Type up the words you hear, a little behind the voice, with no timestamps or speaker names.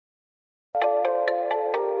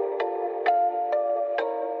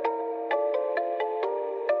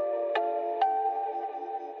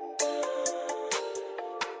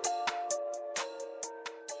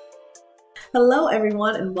Hello,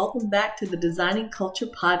 everyone, and welcome back to the Designing Culture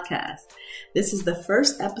podcast. This is the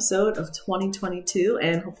first episode of 2022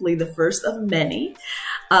 and hopefully the first of many.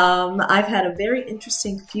 I've had a very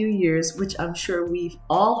interesting few years, which I'm sure we've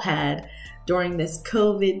all had during this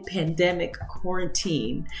COVID pandemic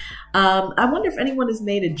quarantine. I wonder if anyone has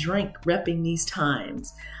made a drink repping these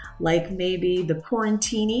times, like maybe the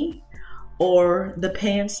Porrentini or the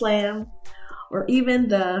Pan Slam, or even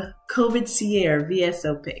the COVID Sierra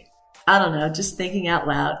VSOP. I don't know, just thinking out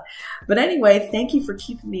loud. But anyway, thank you for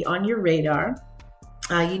keeping me on your radar.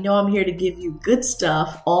 You know I'm here to give you good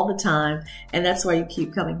stuff all the time, and that's why you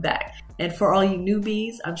keep coming back. And for all you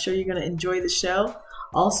newbies, I'm sure you're going to enjoy the show.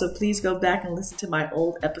 Also, please go back and listen to my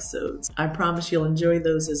old episodes. I promise you'll enjoy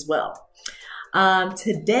those as well.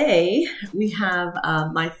 Today, we have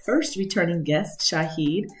my first returning guest,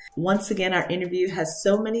 Shahid. Once again, our interview has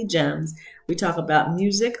so many gems. We talk about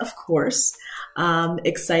music, of course,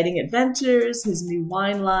 exciting adventures, his new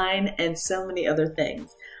wine line, and so many other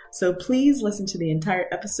things. So please listen to the entire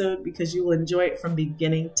episode because you will enjoy it from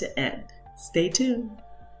beginning to end. Stay tuned.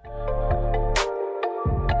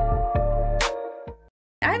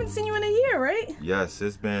 I haven't seen you in a year, right? Yes,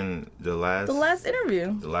 it's been the last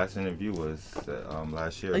interview. The last interview was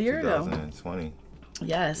last year, a year 2020. Ago.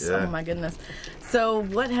 Yes. Yeah. Oh my goodness. So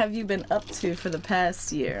what have you been up to for the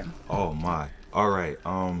past year? Oh my. All right.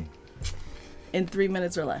 In 3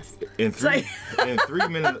 minutes or less. In 3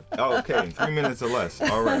 minutes. Oh, okay. In 3 minutes or less.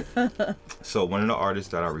 All right. So one of the artists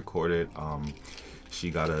that I recorded, she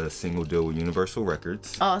got a single deal with Universal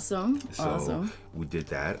Records. Awesome. So awesome. We did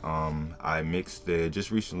that. I just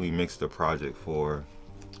recently mixed the project for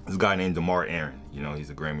this guy named DeMar Aaron. You know, he's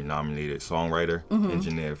a Grammy-nominated songwriter,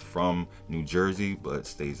 engineer from New Jersey, but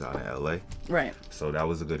stays out in LA. Right. So that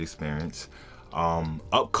was a good experience.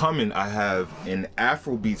 Upcoming, I have an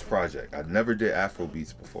Afrobeats project. I never did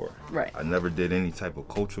Afrobeats before. Right. I never did any type of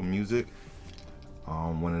cultural music.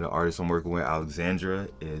 One of the artists I'm working with, Alexandra,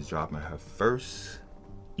 is dropping her first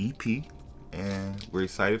EP, and we're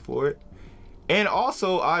excited for it. And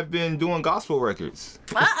also, I've been doing gospel records.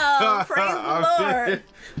 Uh-oh, praise the Lord.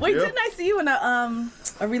 Wait, didn't I see you in a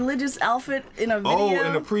religious outfit in a video? Oh,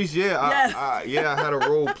 in a priest, yeah. I had a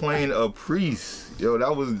role playing a priest. Yo,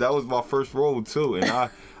 that was my first role too, and I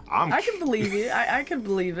can believe it. I can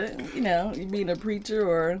believe it. You know, you being a preacher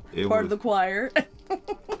or part of the choir.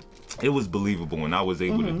 It was believable, and I was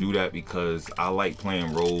able to do that because I like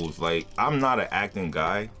playing roles. Like, I'm not an acting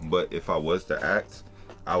guy, but if I was to act,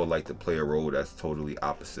 I would like to play a role that's totally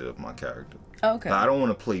opposite of my character. Okay. Like, I don't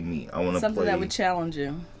want to play me. I want to play something that would challenge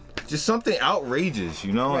you. Just something outrageous,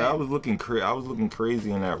 you know. Right. I was looking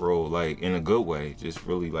crazy in that role, like in a good way, just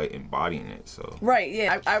really like embodying it. So right,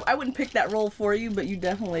 yeah. I wouldn't pick that role for you, but you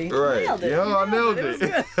definitely nailed it. Yeah, I nailed it. It was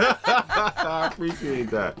good. I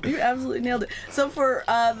appreciate that. You absolutely nailed it. So for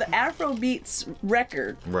the Afrobeats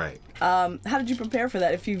record, right? How did you prepare for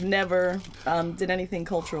that if you've never did anything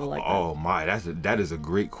cultural like that? Oh my, that is a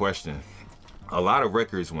great question. A lot of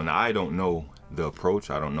records, when I don't know the approach,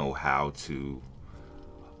 I don't know how to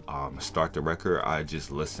start the record, I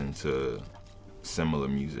just listen to similar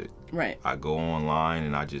music. Right. I go online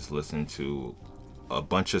and I just listen to a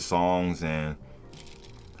bunch of songs, and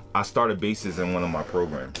I started basses in one of my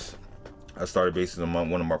programs. I'll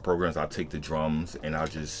take the drums and I'll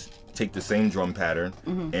just take the same drum pattern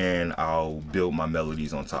and I'll build my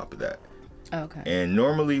melodies on top of that. Okay. And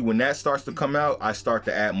normally when that starts to come out, I start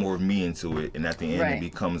to add more of me into it, and at the end it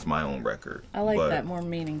becomes my own record. I like that, more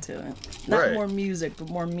meaning to it. Not more music, but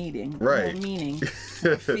more meaning. Right. More meaning,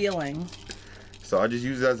 more feeling. So I just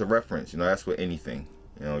use it as a reference. You know, that's with anything.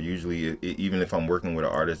 You know, usually even if I'm working with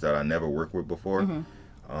an artist that I never worked with before,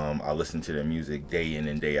 I listen to their music day in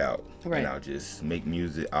and day out. Right. And I'll just make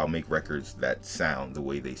music. I'll make records that sound the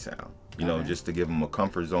way they sound. You know, just to give them a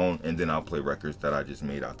comfort zone, and then I'll play records that I just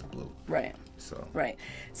made out the blue. Right. So. Right.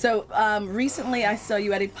 So recently I saw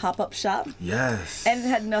you at a pop-up shop. Yes. And it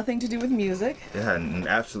had nothing to do with music. It had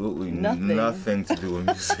absolutely nothing to do with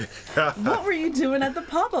music. What were you doing at the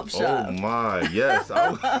pop-up shop? Oh my, yes.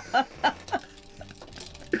 The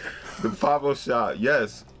pop-up shop,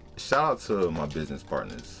 yes. Shout out to my business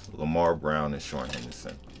partners, Lamar Brown and Sean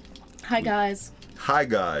Henderson. Hi guys. Hi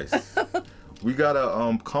guys. We got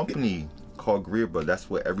a company called Greerba.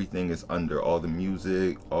 That's what everything is under. All the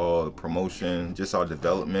music, all the promotion, just our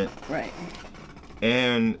development. Right.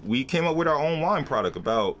 And we came up with our own wine product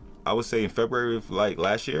about, I would say, in February of like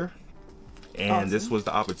last year. And this was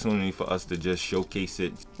the opportunity for us to just showcase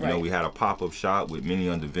it. You know, we had a pop-up shop with many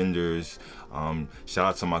other vendors. Shout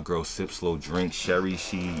out to my girl Sip Slow Drink, Sherry.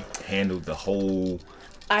 She handled the whole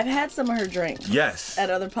I've had some of her drinks. Yes. At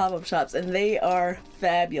other pop-up shops, and they are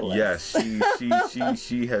fabulous. Yes,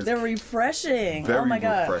 she has. They're refreshing. Very oh my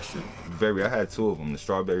god. refreshing. Very. I had 2 of them. The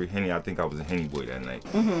strawberry Henny. I think I was a Henny boy that night.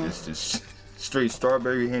 It's just straight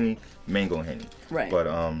strawberry Henny, mango Henny. Right. But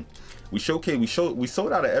we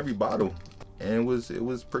sold out of every bottle, and it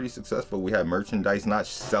was pretty successful. We had merchandise, not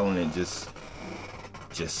selling it, just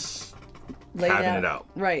having it out.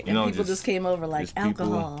 Right. You know, people just came over like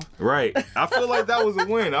alcohol. Right. I feel like that was a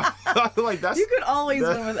win. I feel like that's. You could always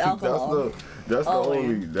win with alcohol. That's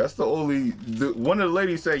the only. One of the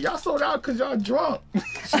ladies said, "Y'all sold out because y'all drunk."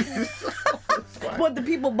 What, the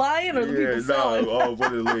people buying or the people selling? No,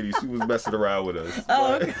 one of the ladies. She was messing around with us.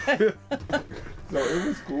 Oh, okay. So it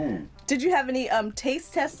was cool. Did you have any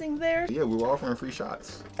taste testing there? Yeah, we were offering free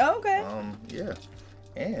shots. Oh, okay. Yeah,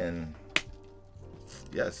 and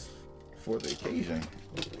yes, for the occasion,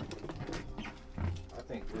 I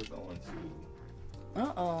think we're going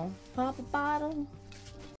to. Pop a bottle.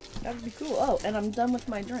 That would be cool. Oh, and I'm done with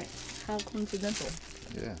my drink. How coincidental.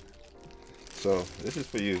 Yeah. So this is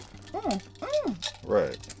for you.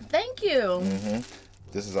 Right. Thank you.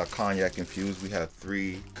 This is our cognac infused. We have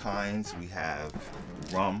 3 kinds. We have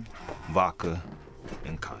rum, vodka,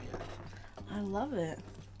 and cognac. I love it.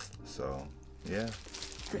 So, yeah.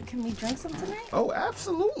 Can we drink some tonight? Oh,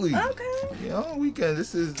 absolutely. Okay. Yeah, on the weekend.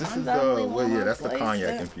 This is that's the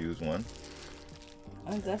cognac infused one.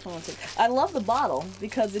 I definitely want to. I love the bottle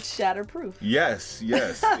because it's shatterproof. Yes.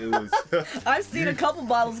 It was. I've seen a couple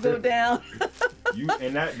bottles go down.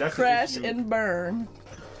 That's crash and burn.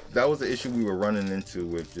 That was the issue we were running into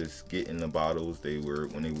with just getting the bottles.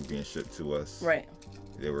 When they were being shipped to us. Right.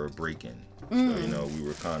 They were breaking. So we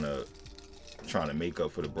were kind of trying to make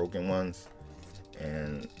up for the broken ones.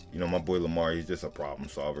 And my boy Lamar, he's just a problem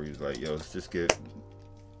solver. He's like, yo, let's just get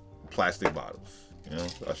plastic bottles.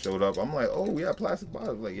 So I showed up. I'm like, oh, we have plastic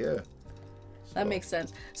bottles. Like, yeah. So, that makes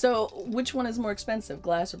sense. So, which one is more expensive,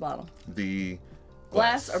 glass or bottle? The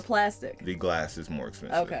glass or plastic? The glass is more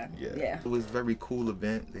expensive. Okay. Yeah. It was a very cool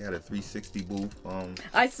event. They had a 360 booth.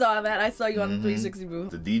 I saw that. I saw you on the 360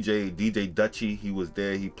 booth. The DJ Dutchy, he was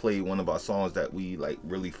there. He played one of our songs that we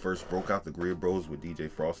really first broke out, the Greer Bros with DJ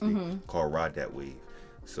Frosty, called Ride That Wave.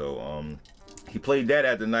 So he played that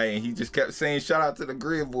at the night, and he just kept saying, shout out to the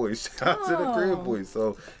Greer Boys, shout out to the Greer Boys.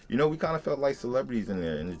 So, we kind of felt like celebrities in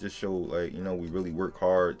there, and it just showed, we really work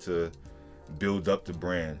hard to build up the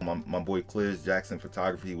brand. My boy Clears Jackson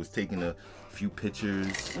Photography, he was taking a few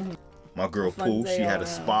pictures. My girl Pooh, she had a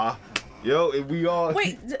spa. Yo, and we all...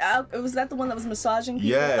 Wait, was that the one that was massaging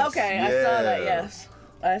people? Yes. Okay, yeah. I saw that, yes.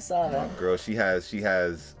 I saw that. My girl, she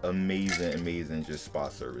has amazing just spa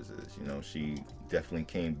services. She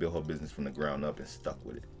definitely built her business from the ground up and stuck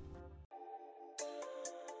with it.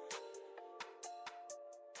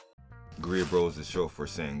 Greer Bros is short for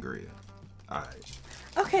Sangria. All right.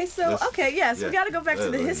 Okay, so yes, we got to go back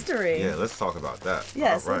to the history. Yeah, let's talk about that.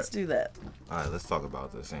 Yes, let's do that. All right, let's talk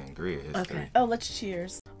about the Sangria history. Okay. Oh, let's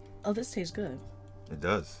cheers. Oh, this tastes good. It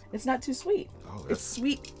does. It's not too sweet. Oh, it's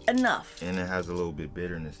sweet enough. And it has a little bit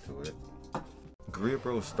bitterness to it. Greer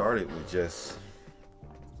Bros started with just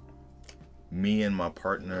me and my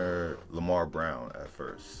partner Lamar Brown at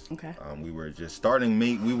first. Okay. We were just starting.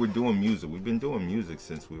 We were doing music. We've been doing music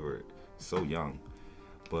since we were so young,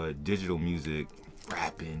 but digital music,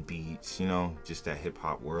 rapping, beats, just that hip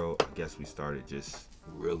hop world. I guess we started just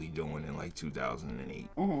really doing in 2008.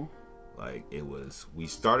 We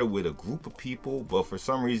started with a group of people, but for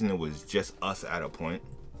some reason it was just us at a point.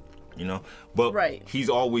 But he's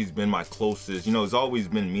always been my closest. It's always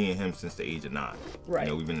been me and him since the age of 9.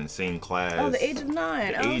 Right. We've been in the same class. Oh, the age of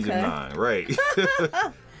 9. The age of 9, right.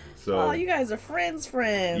 So, oh, you guys are friends.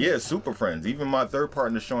 Yeah, super friends. Even my third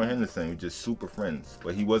partner, Sean Henderson, we're just super friends.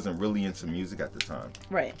 But he wasn't really into music at the time.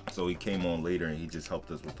 Right. So he came on later, and he just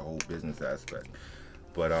helped us with the whole business aspect.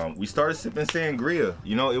 But we started sipping sangria.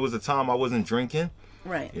 It was a time I wasn't drinking.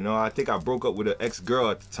 Right. I think I broke up with an ex-girl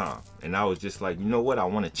at the time, and I was just like, you know what, I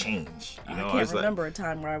want to change. I can't remember a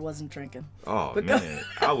time where I wasn't drinking. Oh man,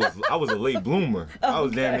 I was a late bloomer. I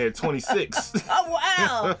was damn near 26.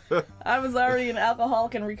 Oh wow, I was already an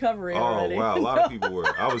alcoholic in recovery already. Oh wow, a lot of people were.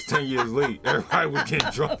 I was 10 years late. Everybody was getting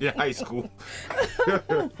drunk in high school.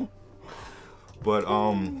 But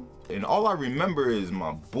and all I remember is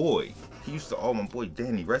my boy. My boy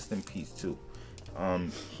Danny, rest in peace too.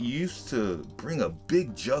 He used to bring a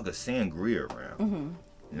big jug of sangria around.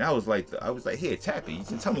 And I was like, here, tap it. He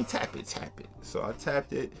said, tell me, tap it. So I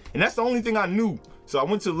tapped it. And that's the only thing I knew. So I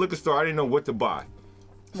went to the liquor store. I didn't know what to buy.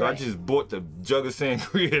 So I just bought the jug of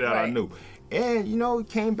sangria that I knew. And, we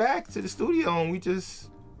came back to the studio and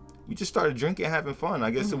we we just started drinking, having fun.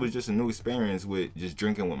 I guess it was just a new experience with just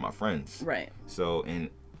drinking with my friends. Right. So, and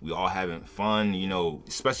we all having fun, you know,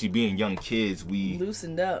 especially being young kids. We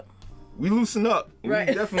loosened up. We loosened up. Right.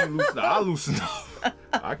 We definitely loosened up. I loosened up.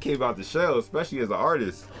 I came out the shell, especially as an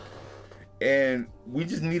artist. And we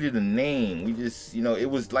just needed a name. We just, you know, it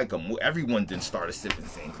was like everyone then started sipping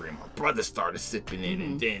sangria. My brother started sipping it,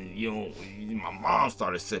 and then, you know, my mom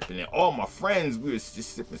started sipping it. All my friends, we was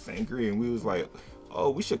just sipping sangria, and we was like, oh,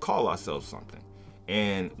 we should call ourselves something.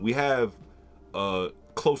 And we have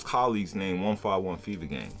close colleagues named 151 Fever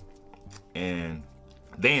Gang, and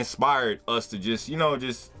they inspired us to just, you know,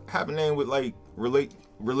 just have a name with like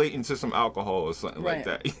relating to some alcohol or something like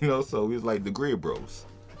that, you know. So we was like the Greer Bros.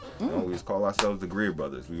 You know, we just call ourselves the Greer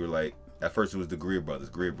Brothers. We were like, at first it was the Greer Brothers,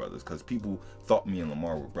 because people thought me and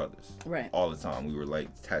Lamar were brothers. Right. All the time. We were like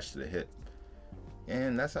attached to the hip.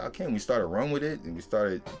 And that's how it came. We started running with it, and we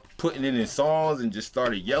started putting it in songs and just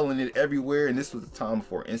started yelling it everywhere. And this was the time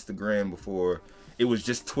before Instagram, before it was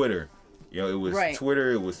just Twitter. You know, it was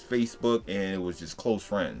Twitter, it was Facebook, and it was just close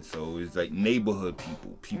friends. So it was like neighborhood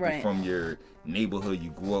people from your neighborhood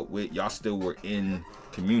you grew up with. Y'all still were in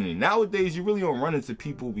community. Nowadays, you really don't run into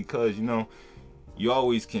people because, you know, you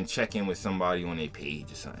always can check in with somebody on their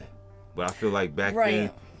page or something. But I feel like back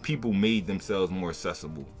then, people made themselves more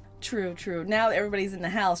accessible. True. Now everybody's in the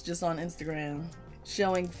house just on Instagram,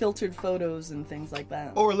 showing filtered photos and things like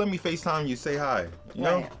that. Or let me FaceTime you, say hi. You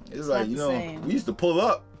know? It's like, you know, we used to pull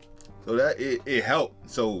up. So that it helped.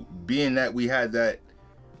 So being that we had that,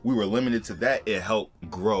 we were limited to that, it helped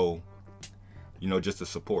grow, you know, just to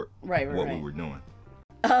support what we were doing.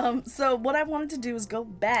 So what I wanted to do is go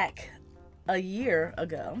back a year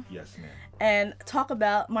ago. Yes, ma'am. And talk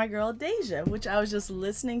about my girl Deja, which I was just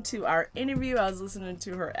listening to our interview. I was listening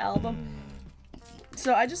to her album.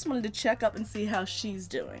 So I just wanted to check up and see how she's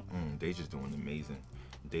doing. Deja's doing amazing.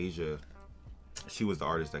 Deja, she was the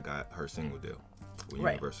artist that got her single deal with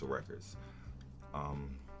Universal Records.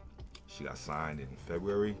 She got signed in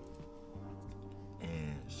February,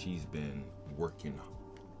 and she's been working.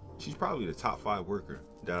 She's probably the top 5 worker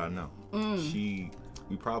that I know. We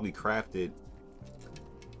probably crafted,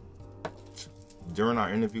 during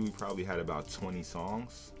our interview, we probably had about 20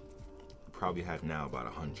 songs. We probably have now about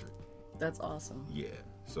 100. That's awesome. Yeah,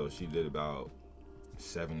 so she did about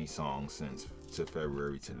 70 songs since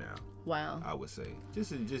February to now. Wow. I would say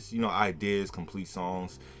just you know, ideas, complete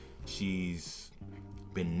songs. She's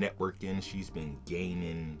been networking. She's been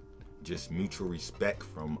gaining just mutual respect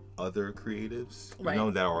from other creatives, you know,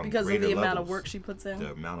 that are because on greater of the amount levels. of work she puts in.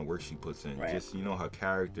 The amount of work she puts in. Just, you know, her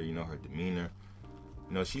character, you know, her demeanor.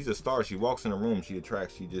 You know, she's a star. She walks in a room, she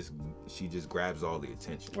attracts, she just grabs all the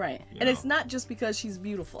attention. Right. And it's not just because she's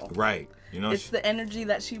beautiful. Right. You know, it's the energy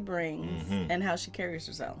that she brings and how she carries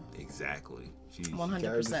herself. Exactly. She 100%.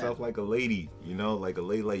 carries herself like a lady, you know, like a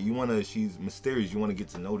lady. Like she's mysterious. You want to get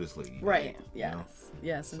to know this lady. Right. Like, Yes. You know?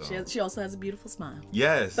 Yes. And she also has a beautiful smile.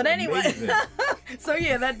 Yes. But anyway, so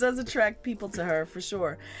yeah, that does attract people to her for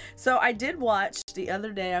sure. So I did watch the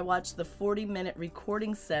other day. I watched the 40-minute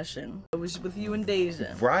recording session. It was with you and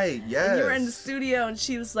Deja. Right. Yes. And you were in the studio, and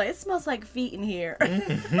she was like, "It smells like feet in here."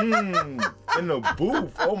 In the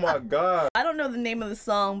booth. Oh my God. I don't know the name of the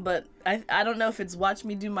song, but I don't know if it's "Watch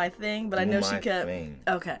Me Do My Thing," but I know she kept.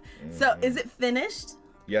 Okay. So is it finished?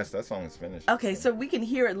 Yes, that song is finished. Okay, so we can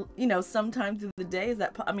hear it, you know, sometime through the day. Is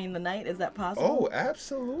that, the night? Is that possible? Oh,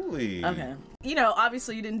 absolutely. Okay. You know,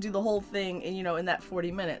 obviously you didn't do the whole thing, in, you know, in that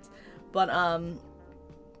 40 minutes, but I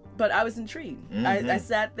was intrigued. I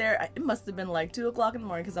sat there. It must have been like 2 o'clock in the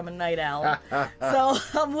morning because I'm a night owl. So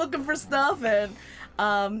I'm looking for stuff, and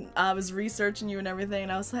I was researching you and everything,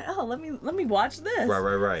 and I was like, oh, let me watch this.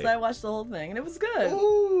 Right. So I watched the whole thing, and it was good.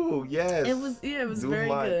 Ooh, yes. It was very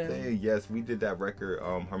good. Thing. Yes, we did that record.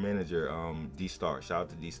 Her manager, D-Star. Shout out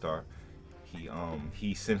to D-Star.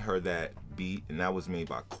 He sent her that beat, and that was made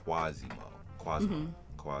by Quasimo from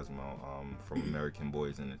American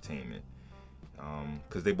Boys Entertainment.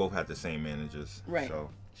 Because they both had the same managers. Right. So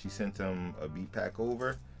she sent him a beat pack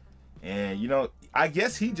over. And, you know, I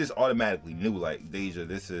guess he just automatically knew, like, Deja,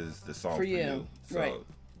 this is the song for you. So,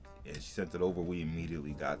 yeah, she sent it over. We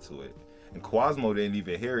immediately got to it. And Quasimo didn't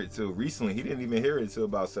even hear it till recently. He didn't even hear it till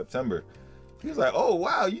about September. He was like, oh,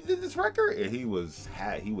 wow, you did this record? And he was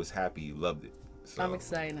happy. He loved it. So, I'm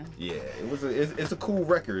excited. Yeah, it's a cool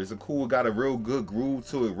record. Got a real good groove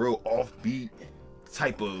to it, real offbeat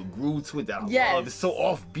type of groove to it that I love. It's so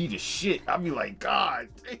offbeat as shit. I be like, God.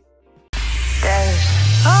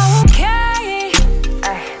 Okay,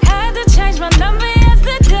 had to change my number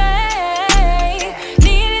yesterday.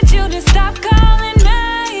 Needed you to stop calling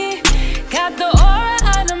me. Got the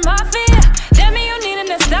aura of the mafia. Tell me you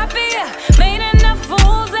needing to stop it.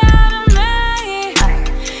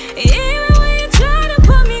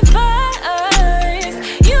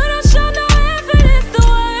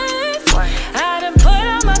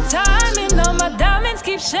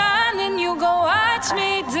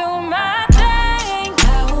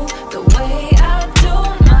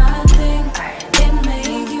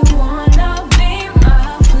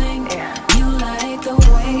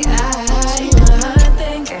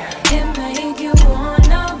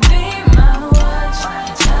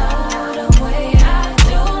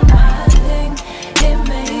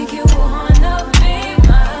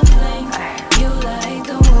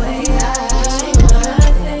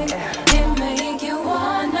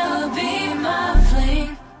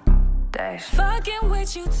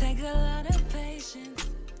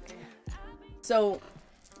 So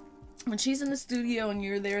when she's in the studio and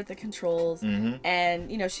you're there at the controls,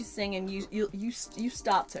 and you know she's singing, you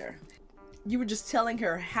stopped her. You were just telling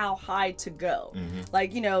her how high to go.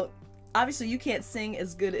 Like, you know, obviously you can't sing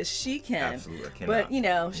as good as she can. Absolutely, I cannot. But you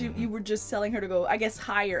know, you were just telling her to go, I guess,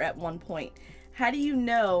 higher at one point. How do you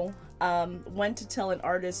know when to tell an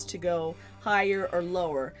artist to go higher or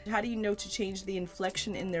lower? How do you know to change the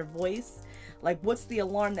inflection in their voice? Like, what's the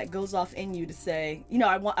alarm that goes off in you to say, you know,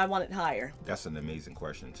 I want it higher? That's an amazing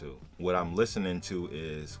question too. What I'm listening to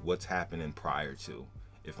is what's happening prior to.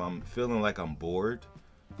 If I'm feeling like I'm bored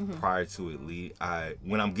prior to it,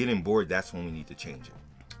 when I'm getting bored, that's when we need to change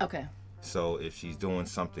it. Okay. So if she's doing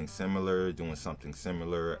something similar,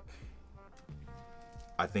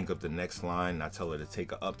 I think of the next line and I tell her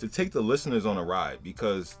to take the listeners on a ride,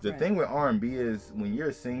 because the thing with R&B is when you're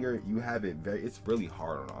a singer, you have it's really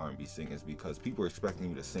hard on R&B singers because people are expecting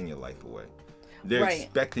you to sing your life away. They're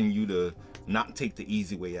expecting you to not take the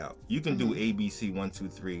easy way out. You can do ABC 1 2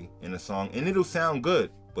 3 in a song and it'll sound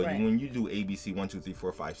good, but when you do ABC 1 2 3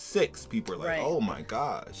 4 5 6, people are like, "Oh my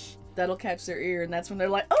gosh." That'll catch their ear, and that's when they're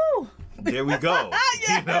like, "Oh, there we go."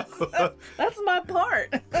 Yes, you know? That's my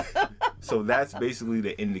part. So that's basically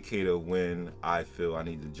the indicator when I feel I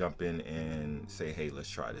need to jump in and say, "Hey, let's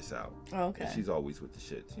try this out." Okay. And she's always with the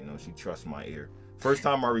shits, you know. She trusts my ear. First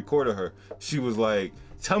time I recorded her, she was like,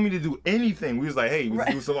 "Tell me to do anything." We was like, "Hey,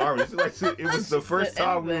 let's do some harmony." It was the first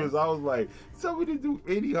time I was like, "Tell me to do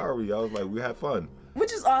any harmony." I was like, "We had fun."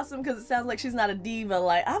 Which is awesome because it sounds like she's not a diva,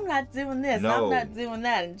 like, I'm not doing this, I'm not doing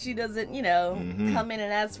that. And she doesn't, you know, come in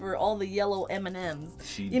and ask for all the yellow M&Ms.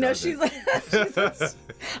 She's like,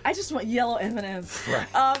 I just want yellow M&Ms. Right.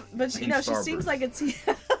 But, you know, she seems like it's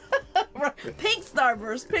pink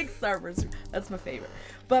Starburst. That's my favorite.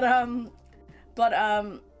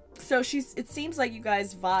 So it seems like you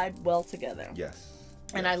guys vibe well together. Yes.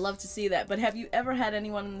 And I love to see that. But have you ever had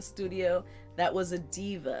anyone in the studio that was a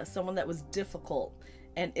diva, someone that was difficult?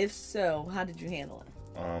 And if so, how did you handle it?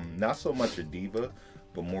 Not so much a diva,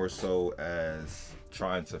 but more so as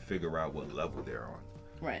trying to figure out what level they're on.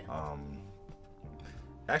 Right.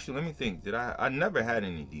 Actually, let me think. I never had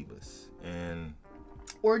any divas.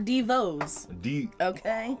 Or divos.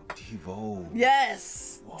 Okay. Divos.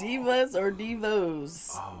 Yes. Whoa. Divas or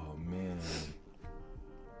divos. Oh, man.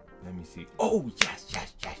 Let me see. Oh, yes.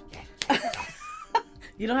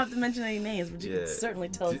 You don't have to mention any names, but you can certainly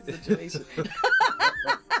tell the situation.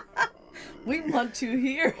 We want to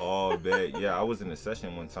hear. Oh, man. Yeah, I was in a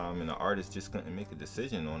session one time and the artist just couldn't make a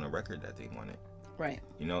decision on a record that they wanted. Right.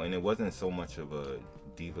 You know, and it wasn't so much of a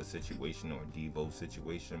diva situation or Devo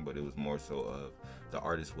situation, but it was more so of the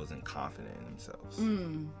artist wasn't confident in themselves.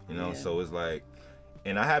 You know, so it's like,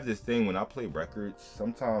 and I have this thing when I play records,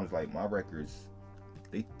 sometimes like my records,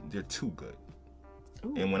 they're too good.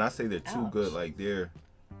 Ooh, and when I say they're too good, like they're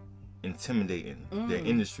intimidating. They're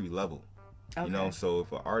industry level. Okay. You know, so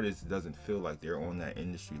if an artist doesn't feel like they're on that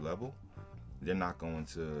industry level, they're not going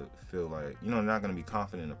to feel like, you know, they're not going to be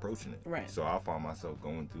confident approaching it. Right. So I found myself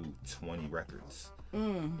going through 20 records,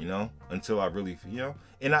 you know, until I really, you know,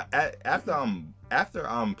 and after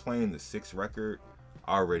I'm playing the 6th record,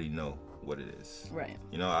 I already know what it is. Right.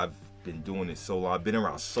 You know, I've been doing it so long. I've been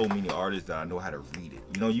around so many artists that I know how to read it.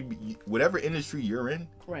 You know, you whatever industry you're in,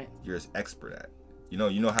 right, you're as expert at. You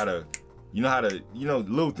know how to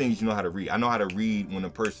little things you know how to read. I know how to read when a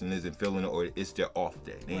person isn't feeling it or it's their off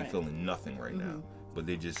day. They ain't feeling nothing right now, but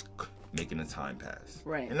they're just making the time pass.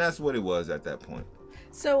 Right. And that's what it was at that point.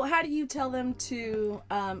 So how do you tell them to,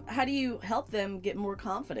 how do you help them get more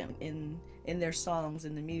confident in their songs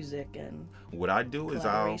and the music and what I do is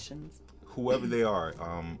whoever they are,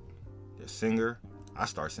 they're singer, I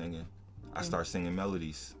start singing. I start singing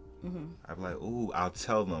melodies. I'm like, ooh, I'll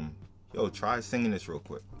tell them, yo, try singing this real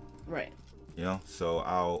quick. Right. You know, so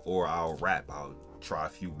I'll rap. I'll try a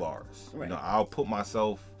few bars. Right. You know, I'll put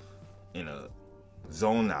myself in a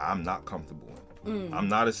zone that I'm not comfortable in. I'm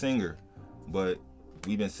not a singer, but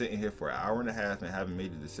we've been sitting here for an hour and a half and haven't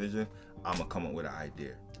made a decision. I'm gonna come up with an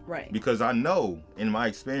idea. Right. Because I know in my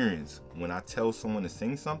experience, when I tell someone to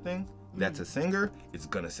sing something that's a singer, it's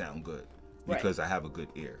gonna sound good. Because I have a good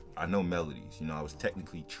ear. I know melodies. You know, I was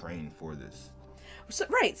technically trained for this.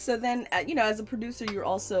 So then, you know, as a producer, you're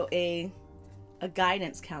also a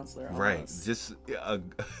guidance counselor. Almost. Right. Just a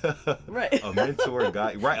a mentor, a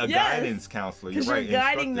guidance counselor. Because you're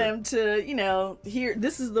guiding them to, you know, here,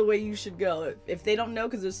 this is the way you should go. If they don't know,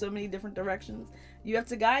 because there's so many different directions, you have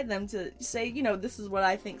to guide them to say, you know, this is what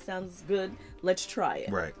I think sounds good. Let's try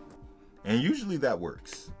it. Right. And usually that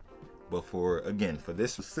works. But for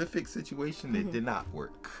this specific situation, it did not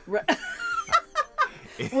work. Right.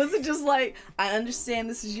 Was it just like, I understand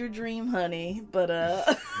this is your dream, honey, but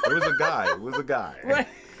It was a guy. It was a guy. Right.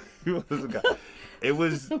 It was a guy. It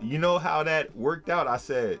was, you know how that worked out? I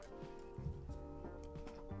said,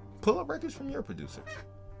 pull up records from your producers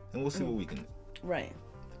and we'll see what we can do. Right.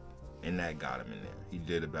 And that got him in there. He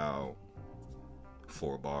did about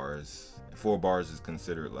 4 bars. 4 bars is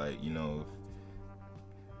considered like, you know,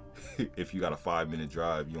 if you got a 5-minute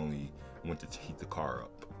drive, you only went to heat the car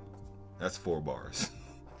up. That's 4 bars.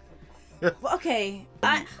 Okay,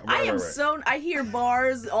 I hear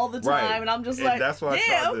bars all the time, Right. and I'm just And like, that's why I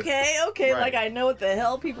yeah, tried to- okay, Right. like I know what the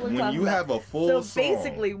hell people are When talking you about. have a full so song-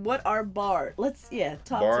 basically, what are bars? Talk to us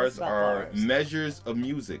Bars about are bars. measures of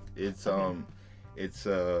music. It's it's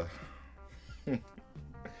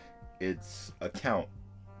it's a count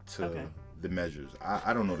to the measures.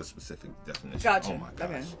 I don't know the specific definition. Gotcha. Oh my gosh.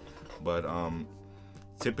 Okay. But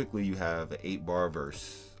typically you have an 8-bar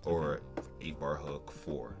verse or 8-bar hook,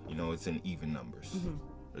 4. You know, it's in even numbers,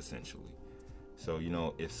 essentially. So, you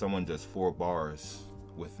know, if someone does 4 bars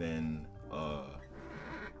within a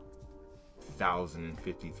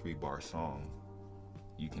 1,053 bar song,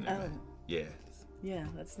 you can imagine. Yeah. Yeah,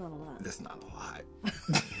 that's not a lot. That's not a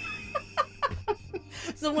lot.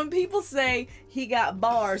 So when people say he got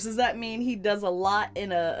bars, does that mean he does a lot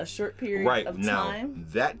in a short period Right. of Now, time?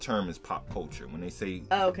 that term is pop culture. When they say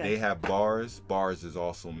they have bars is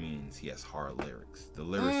also means he has hard lyrics. The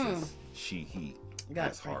lyricist, he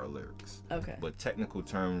has hard lyrics. Okay. But technical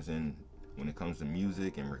terms when it comes to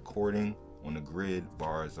music and recording on the grid,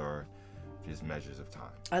 bars are just measures of time.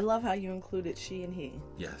 I love how you included she and he.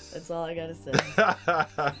 Yes. That's all I gotta say.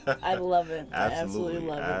 I love it. I absolutely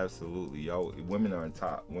love it. Absolutely. Y'all, women are on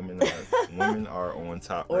top. Women are on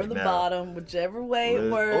top Or right the now. bottom, whichever way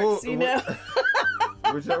it works, you know.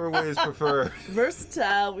 Whichever way is preferred.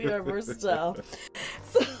 Versatile. We are versatile.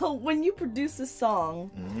 So when you produce a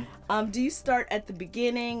song, do you start at the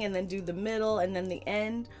beginning and then do the middle and then the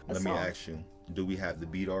end? Let me ask you, do we have the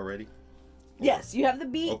beat already? Yes, you have the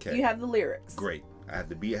beat, Okay. you have the lyrics. Great. I have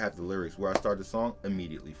the beat, I have the lyrics. Where I start the song?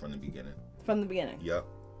 Immediately from the beginning. From the beginning. Yep.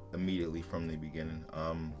 Immediately from the beginning.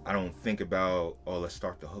 I don't think about, let's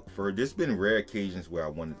start the hook first. There's been rare occasions where I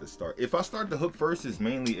wanted to start. If I start the hook first, it's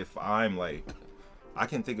mainly if I'm like, I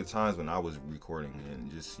can think of times when I was recording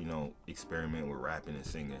and just, you know, experiment with rapping and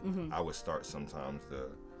singing. I would start sometimes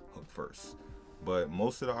the hook first. But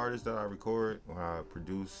most of the artists that I record or I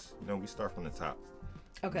produce, you know, we start from the top.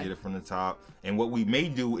 Okay. Get it from the top. And what we may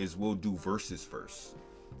do is we'll do verses first.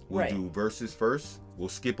 We'll do verses first. We'll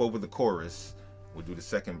skip over the chorus. We'll do the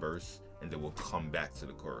second verse. And then we'll come back to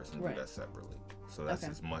the chorus and do that separately. So that's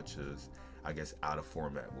as much as, I guess, out of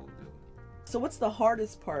format we'll do. So what's the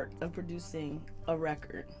hardest part of producing a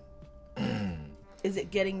record? Is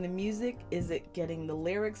it getting the music? Is it getting the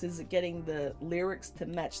lyrics? Is it getting the lyrics to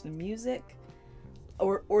match the music?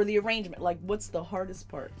 Or the arrangement? Like, what's the hardest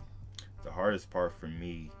part? The hardest part for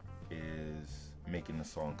me is making the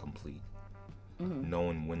song complete.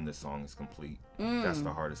 Knowing when the song is complete. That's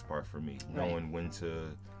the hardest part for me. Knowing when to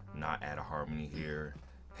not add a harmony here.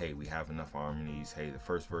 Hey, we have enough harmonies. Hey, the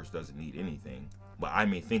first verse doesn't need anything. But I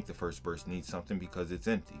may think the first verse needs something because it's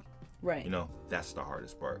empty. Right. You know, that's the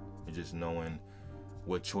hardest part. It's just knowing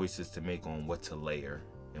what choices to make on what to layer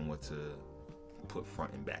and what to put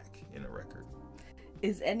front and back in a record.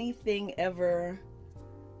 Is anything ever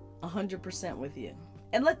 100% with you?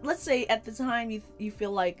 And let's say at the time you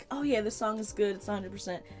feel like, oh yeah, this song is good, it's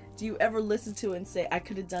 100%. Do you ever listen to it and say, I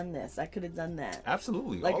could have done this, I could have done that?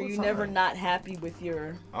 Absolutely. Like, all are the you time. never not happy with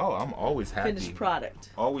your I'm always happy. finished product?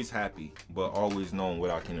 Always happy, but always knowing what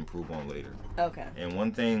I can improve on later. Okay. And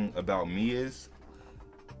one thing about me is,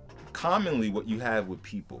 commonly what you have with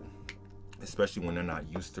people, especially when they're not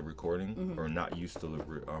used to recording or not used to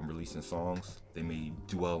releasing songs, they may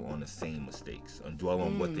dwell on the same mistakes and dwell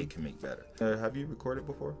on what they can make better. Have you recorded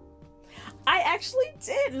before? I actually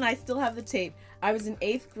did, and I still have the tape. I was in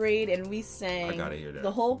 8th grade, and we sang. I gotta hear that.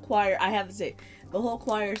 The whole choir. I have the tape. The whole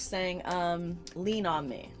choir sang "Lean on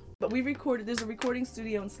Me." But we recorded. There's a recording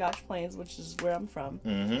studio in Scotch Plains, which is where I'm from.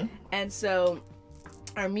 And so,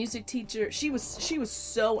 our music teacher, she was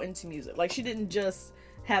so into music. Like, she didn't just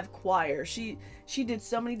have choir. She did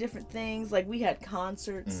so many different things. Like, we had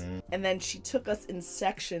concerts, and then she took us in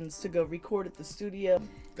sections to go record at the studio.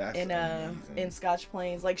 That's in Scotch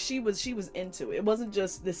Plains. Like, she was into it. It wasn't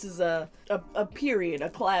just this is a period, a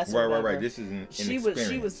class. Or Right. whatever. This is an She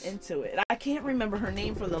experience. was into it. I can't remember her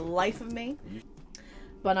name for the life of me.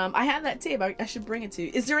 But I have that tape. I should bring it to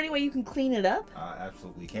you. Is there any way you can clean it up? I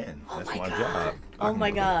absolutely can. Oh That's my my God. job. Oh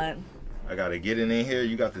my God. I gotta get it in here.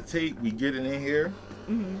 You got the tape. We get it in here,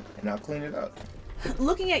 and I'll clean it up.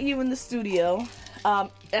 Looking at you in the studio,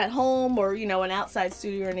 at home or, you know, an outside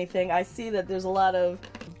studio or anything, I see that there's a lot of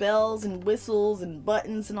bells and whistles and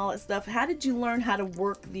buttons and all that stuff. How did you learn how to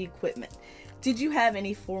work the equipment? Did you have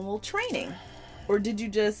any formal training? Or did you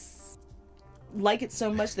just like it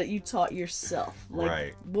so much that you taught yourself? Like,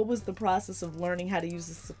 Right. what was the process of learning how to use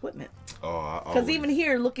this equipment? Oh, Because even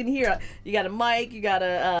here, looking here, you got a mic, you got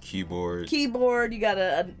a keyboard, you got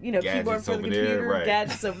a you know, keyboard Gadgets for the over there, computer, right.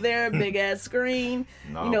 gadgets over there, big ass screen,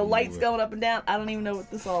 Knob you know, lights mover. going up and down. I don't even know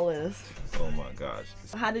what this all is. Oh my gosh.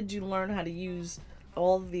 How did you learn how to use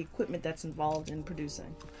all of the equipment that's involved in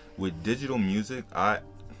producing? With digital music, I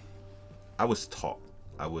was taught.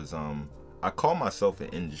 I call myself an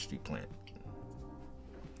industry plant.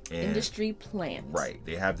 And Industry plant. Right.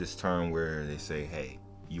 They have this term where they say, hey,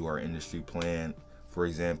 you are industry plant. For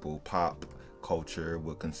example, pop culture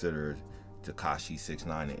would consider Tekashi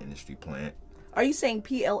 6ix9ine an industry plant. Are you saying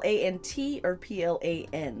PLANT or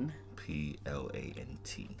PLAN?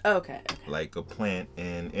 PLANT. Okay. Like a plant.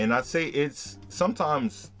 And I'd say it's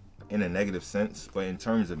sometimes in a negative sense, but in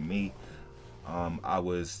terms of me, I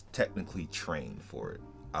was technically trained for it.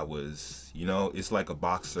 I was, you know, it's like a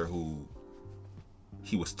boxer who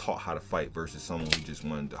he was taught how to fight versus someone who just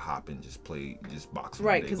wanted to hop and just box.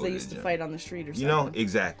 Right, because they used to fight on the street or something. You know,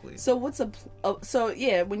 exactly. So what's so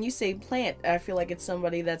yeah, when you say plant, I feel like it's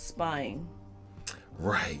somebody that's spying.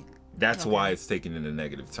 Right. That's why it's taken in a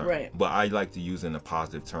negative turn. Right. But I like to use it in a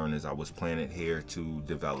positive turn as I was planted here to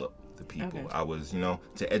develop the people. Okay. I was, you know,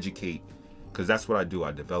 to educate, because that's what I do.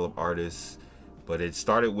 I develop artists. But it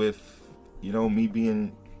started with, you know, me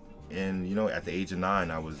being in, you know, at the age of 9,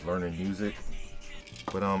 I was learning music.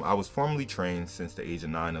 But I was formally trained since the age of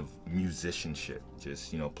 9 of musicianship.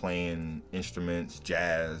 Just, you know, playing instruments,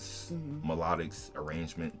 jazz, melodics,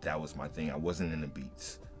 arrangement. That was my thing. I wasn't in the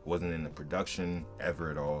beats. Wasn't in the production ever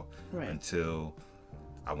at all until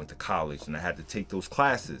I went to college and I had to take those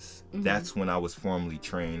classes. That's when I was formally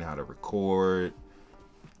trained how to record,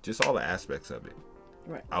 just all the aspects of it.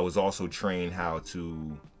 Right. I was also trained how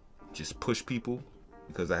to just push people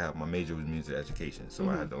because my major was music education. So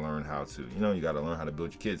I had to learn how to, you know, you got to learn how to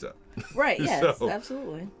build your kids up. Right, yes, So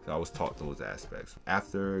absolutely. I was taught those aspects.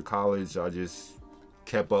 After college, I just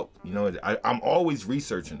kept up. You know, I'm always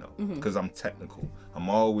researching though because I'm technical. I'm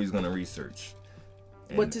always going to research.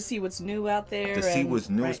 What to see what's new out there. To see what's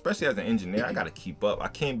new, right. especially as an engineer, I got to keep up. I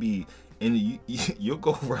can't be you'll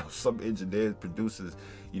go around some engineers, producers,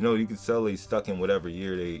 you know, you can tell they stuck in whatever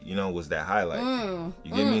year they, you know, was that highlight.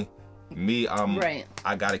 You get me? Me,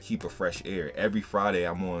 I gotta keep a fresh air. Every Friday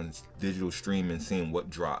I'm on digital streaming seeing what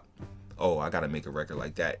dropped. Oh, I gotta make a record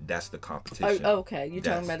like that. That's the competition. Oh, okay. You're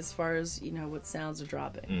talking about as far as, you know, what sounds are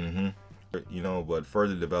dropping. You know, but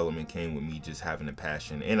further development came with me just having a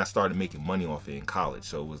passion, and I started making money off it in college.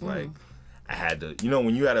 So it was like I had to, you know,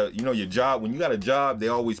 when you had a, you know, your job, when you got a job, they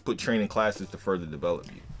always put training classes to further develop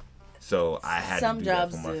you. So I had Some to do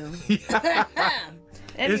jobs that for do.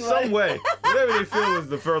 Anyway. In some way, whatever they feel is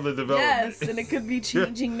the further development. Yes, and it could be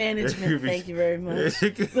changing management. Thank you very much.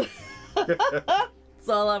 That's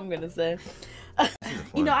all I'm gonna say.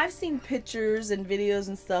 You know, I've seen pictures and videos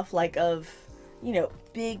and stuff like of, you know,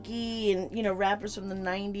 Biggie and, you know, rappers from the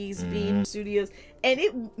 90s being in studios, and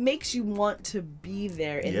it makes you want to be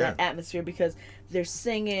there in that atmosphere because they're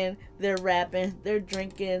singing, they're rapping, they're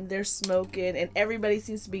drinking, they're smoking, and everybody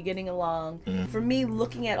seems to be getting along. For me,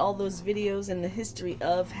 looking at all those videos and the history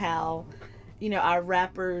of how, you know, our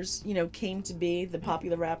rappers, you know, came to be, the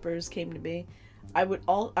popular rappers came to be, I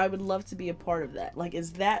would love to be a part of that. Like,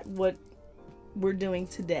 is that what we're doing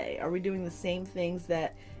today? Are we doing the same things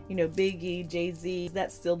that, you know, Biggie, Jay-Z, is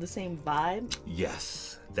that still the same vibe?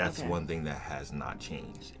 Yes, that's one thing that has not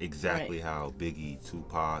changed. Exactly how Biggie,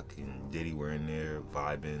 Tupac, and Diddy were in there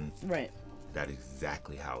vibing. Right. That is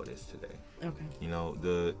exactly how it is today. Okay. You know,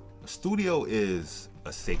 the studio is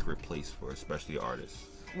a sacred place for especially artists.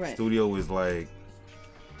 Right. Studio is like,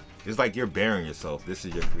 it's like you're bearing yourself. This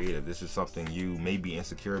is your creative. This is something you may be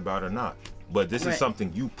insecure about or not. But this is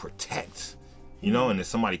something you protect. You know, and if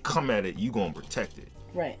somebody come at it, you gonna protect it.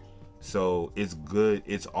 Right. So it's good.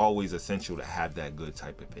 It's always essential to have that good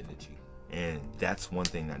type of energy. And that's one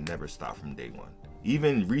thing that never stopped from day one.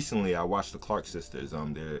 Even recently, I watched the Clark Sisters.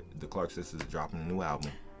 The Clark Sisters are dropping a new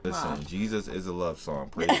album. Listen, Jesus is a love song.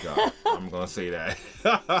 Praise God. I'm going to say that.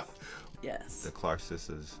 Yes. The Clark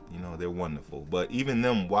Sisters, you know, they're wonderful. But even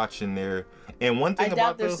them watching their, and one thing I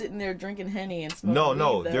doubt they're sitting there drinking Henny and smoking.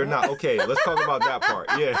 No, they're not. Okay, let's talk about that part.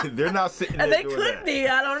 Yeah, they're not sitting there. They doing could that. be.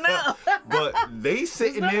 I don't know. But they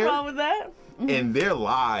sitting There's there. nothing wrong with that. And they're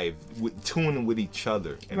live, tuning with each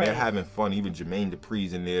other, and they're having fun. Even Jermaine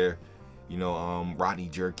Dupri's in there. You know, Rodney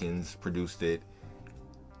Jerkins produced it.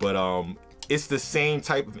 But it's the same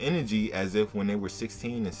type of energy as if when they were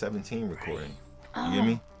 16 and 17 recording. You get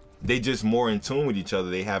me? They just more in tune with each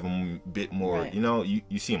other. They have them a bit more, you know,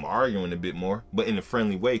 you see them arguing a bit more, but in a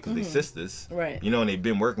friendly way because they sisters. Right. You know, and they've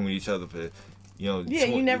been working with each other for, you know,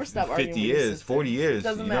 you never stop 50 arguing years, 40 years.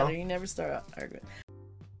 Doesn't matter. You never start arguing.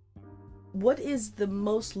 What is the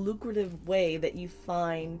most lucrative way that you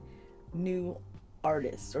find new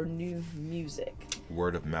artists or new music?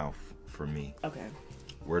 Word of mouth for me. Okay.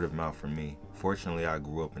 Word of mouth for me. Fortunately, I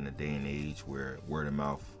grew up in a day and age where word of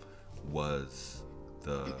mouth was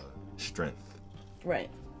the strength. Right.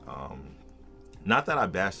 Not that I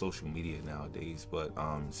bash social media nowadays, but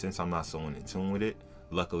since I'm not so in tune with it,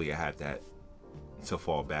 luckily I have that to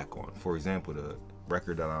fall back on. For example, the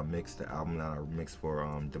record that I mixed, the album that I mixed for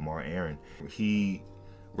DeMar Aaron, he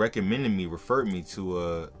referred me to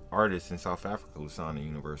a artist in South Africa who signed to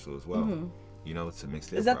Universal as well. You know, to mix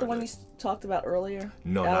their Is that project. the one you talked about earlier?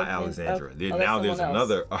 No, not Alexandra. Now there's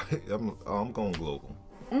another. I'm going global.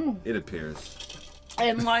 It appears.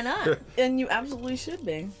 And why not? And you absolutely should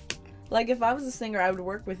be. Like, if I was a singer, I would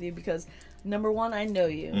work with you because, number one, I know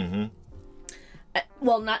you.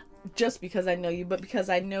 Well, not just because I know you, but because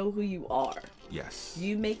I know who you are. Yes.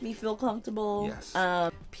 You make me feel comfortable.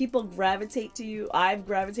 Yes. People gravitate to you. I've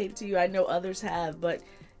gravitated to you. I know others have, but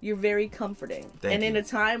you're very comforting. Thank you. In a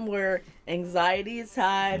time where anxiety is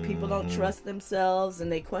high, people don't trust themselves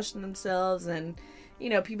and they question themselves, and you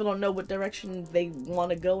know, people don't know what direction they want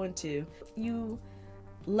to go into. You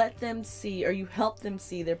let them see, or you help them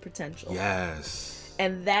see their potential. Yes.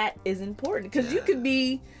 And that is important because you could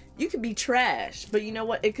be trash, but you know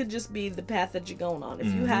what? It could just be the path that you're going on. If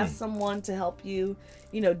you have someone to help you,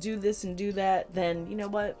 you know, do this and do that, then you know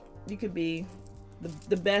what? You could be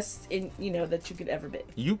the best in, you know, that you could ever be.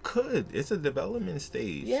 You could. It's a development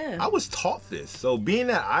stage. Yeah. I was taught this. So being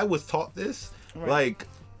that I was taught this, like,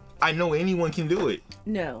 I know anyone can do it.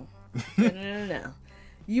 No. No.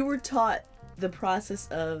 You were taught the process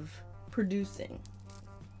of producing.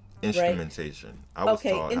 Instrumentation. I was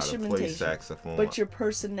taught how to play instrumentation. saxophone. But your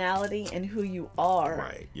personality and who you are,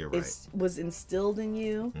 Right, you're right. was instilled in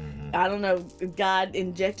you. I don't know if God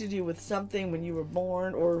injected you with something when you were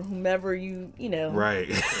born, or whomever you know, Right.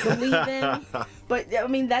 believe in. But I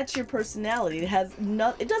mean, that's your personality. It has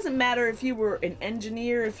it doesn't matter if you were an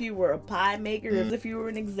engineer, if you were a pie maker, if you were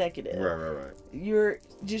an executive. Right. Your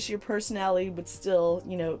personality would still,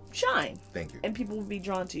 you know, shine. Thank you. And people would be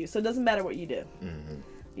drawn to you. So it doesn't matter what you do.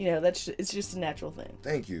 You know, it's just a natural thing.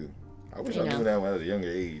 Thank you. I wish I knew that at a younger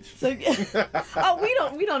age. So,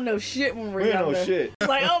 we don't know shit when we're We younger. don't know shit. It's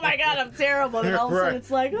like, oh my God, I'm terrible. And all of a sudden it's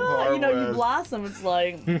like, oh, you know, you blossom. It's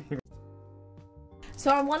like. So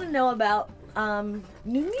I want to know about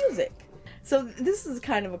new music. So this is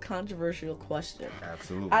kind of a controversial question.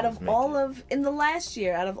 Absolutely. In the last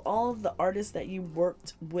year, out of all of the artists that you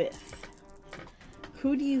worked with,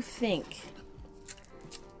 who do you think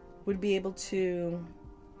would be able to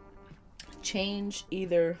change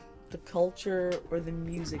either the culture or the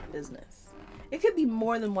music business? It could be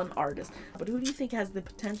more than one artist, but who do you think has the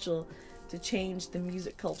potential to change the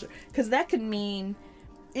music culture? Because that could mean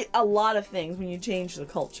a lot of things when you change the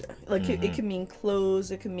culture. Like it can mean clothes,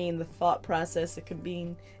 it can mean the thought process, it can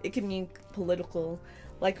mean political.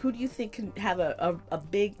 Like, who do you think can have a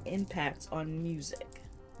big impact on music?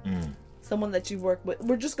 Someone that you've worked with.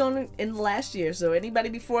 We're just going in the last year, so anybody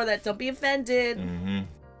before that, don't be offended.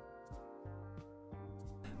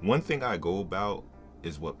 One thing I go about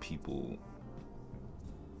is what people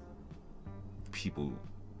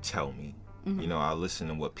tell me. You know, I listen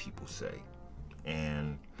to what people say.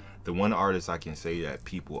 And the one artist I can say that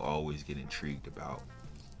people always get intrigued about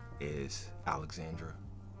is Alexandra.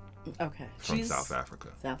 Okay. From South Africa.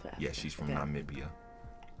 South Africa. Yeah, she's from Namibia.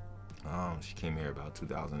 She came here about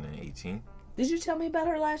 2018. Did you tell me about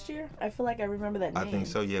her last year? I feel like I remember that name. I think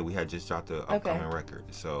so, yeah. We had just dropped the upcoming record.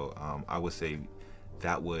 So I would say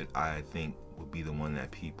that I think would be the one that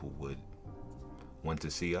people would want to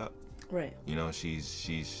see up. Right. You know,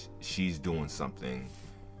 she's doing something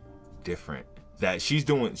different. That she's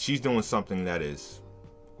doing something that is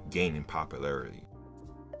gaining popularity.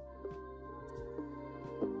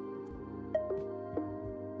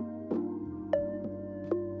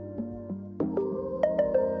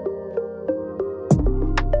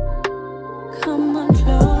 Come on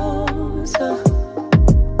closer.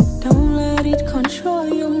 Don't let it control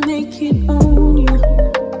you, make it own you.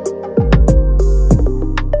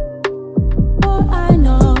 Oh, I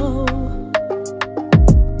know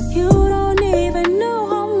you don't even know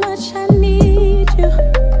how much I need you.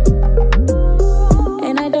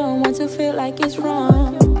 And I don't want to feel like it's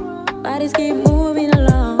wrong. Bodies keep moving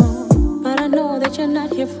along, but I know that you're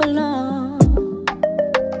not here for long.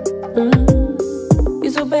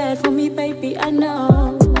 You're so bad for me, baby, I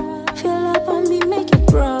know. Feel up on me, make it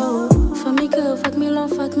grow. Fuck me good, fuck me long,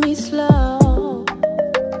 fuck me slow.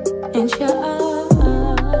 And your eyes,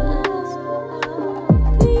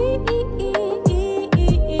 please me,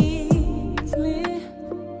 please.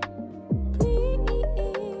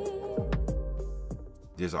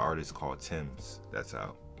 There's an artist called Tim's that's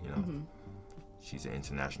out, you know. She's an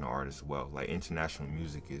international artist as well. Like, international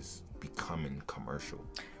music is becoming commercial.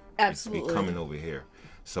 Absolutely. It's becoming over here.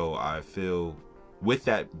 So I feel, with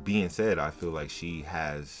that being said, I feel like she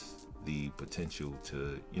has the potential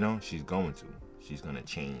to, you know, she's going to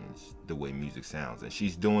change the way music sounds. And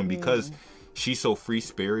she's doing, because she's so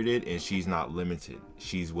free-spirited and she's not limited.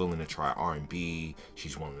 She's willing to try R&B.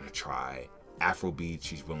 She's willing to try Afrobeat.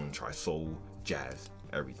 She's willing to try soul, jazz,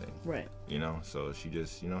 everything. Right. You know, so she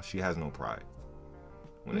just, you know, she has no pride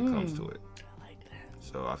when it comes to it. I like that.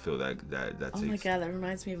 So I feel that Oh my God, that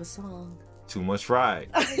reminds me of a song. Too Much Pride.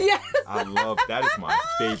 Yes. I love, that is my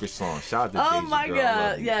favorite song. Shout out to Deja. Oh my girl, I God,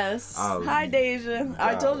 love you. yes. I Hi, love Deja.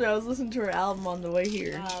 I God. told you I was listening to her album on the way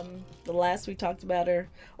here. The last we talked about her,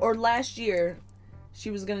 or last year,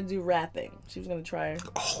 she was going to do rapping. She was going to try her.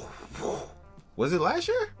 Was it last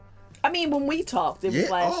year? I mean, when we talked, it was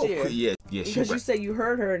last year. Yeah. Because you said you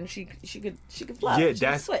heard her and she could fly. Yeah, She could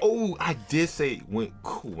that's. switch. Oh, I did say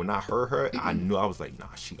when I heard her, I knew, I was like,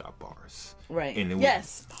 nah, she got bars. Right. And it was,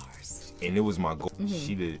 yes. Bars. And it was my goal.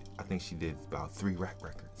 She did. I think she did about 3 rap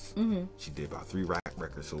records. She did about 3 rap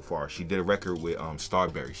records so far. She did a record with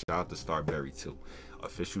Starberry. Shout out to Starberry too.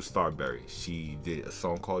 Official Starberry. She did a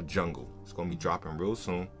song called Jungle. It's gonna be dropping real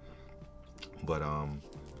soon. But and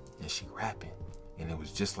she rapping, and it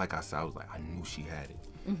was just like I said. I was like, I knew she had it.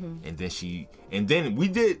 And then we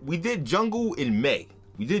did Jungle in May.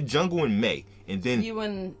 We did Jungle in May, and then You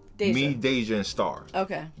and Deja. me, Deja, and Star.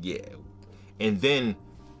 Okay. Yeah. And then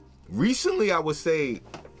recently, I would say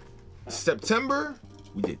September,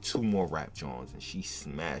 we did 2 more rap joints, and she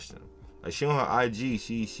smashed them. Like, she on her IG,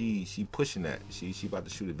 she pushing that. She about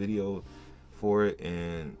to shoot a video for it,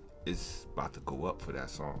 and it's about to go up for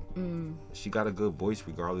that song. She got a good voice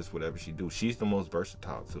regardless whatever she do. She's the most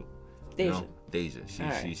versatile too. You Deja. know? Deja. She,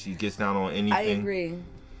 Alright. she gets down on anything. I agree.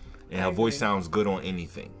 And her voice sounds good on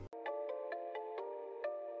anything.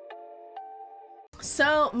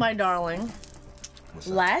 So, my darling, What's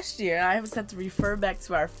up? last year, I always have to refer back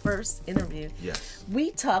to our first interview. Yes.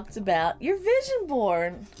 We talked about your vision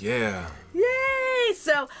board. Yeah. Yay!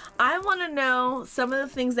 So I want to know some of the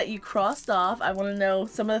things that you crossed off. I want to know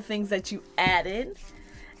some of the things that you added,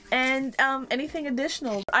 and anything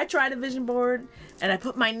additional. I tried a vision board, and I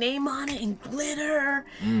put my name on it in glitter,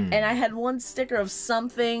 and I had one sticker of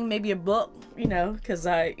something, maybe a book, you know, because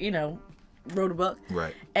I, you know, wrote a book.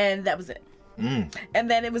 Right. And that was it. And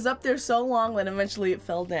then it was up there so long that eventually it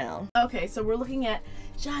fell down. Okay, so we're looking at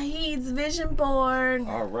Shahid's vision board.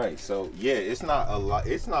 All right, so yeah, it's not a lot.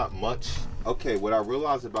 It's not much. Okay, what I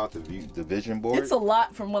realized about the vision board, It's a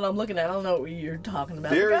lot from what I'm looking at. I don't know what you're talking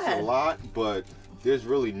about. Go there's ahead. a lot, but there's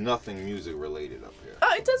really nothing music related up here.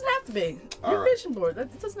 Oh, it doesn't have to be. All Your right. vision board.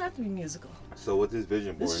 It doesn't have to be musical. So what this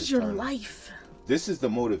vision board This is your turned- life. This is the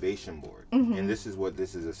motivation board, and this is what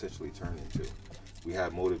this is essentially turned into. We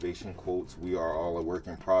have motivation quotes. We are all a work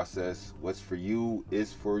in process. What's for you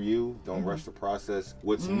is for you. Don't rush the process.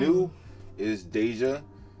 What's new is Deja.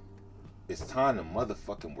 It's time to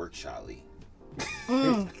motherfucking work, Charlie.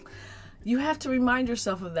 You have to remind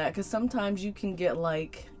yourself of that because sometimes you can get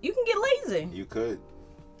lazy. You could.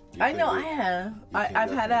 You I could know get- I have. you can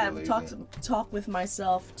I've had to have definitely talk with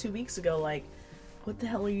myself 2 weeks ago. Like, what the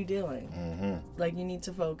hell are you doing? Like, you need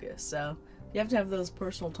to focus. So you have to have those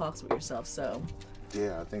personal talks with yourself. So.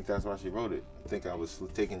 Yeah, I think that's why she wrote it. I think I was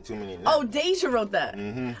taking too many naps. Oh, Deja wrote that.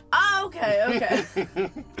 Oh, okay.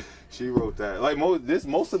 She wrote that. Like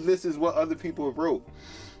most of this is what other people have wrote.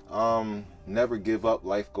 Never give up,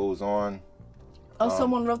 life goes on. Oh,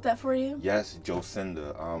 someone wrote that for you? Yes,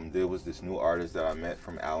 Jocinda. There was this new artist that I met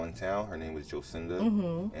from Allentown. Her name was Jocinda,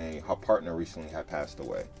 and her partner recently had passed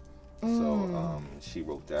away. So she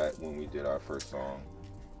wrote that when we did our first song.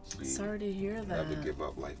 She, Sorry to hear that. Never give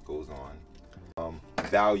up, life goes on.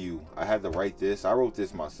 Value. I had to write this. I wrote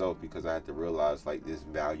this myself because I had to realize like there's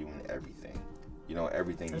value in everything. You know,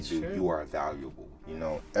 everything That's you do, true. you are valuable. You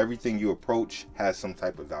know, everything you approach has some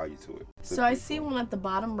type of value to it. So I see one at the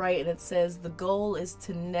bottom right, and it says the goal is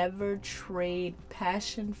to never trade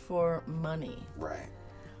passion for money. Right.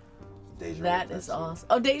 Deja That wrote is too. awesome.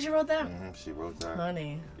 Oh, Deja wrote that? She wrote that.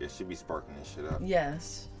 Honey. Yeah, she be sparking this shit up.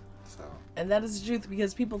 Yes. So And that is the truth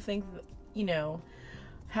because people think, you know,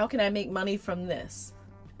 how can I make money from this?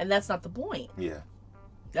 And that's not the point. yeah.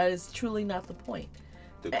 That is truly not the point.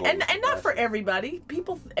 the goal and is the not for passion. everybody.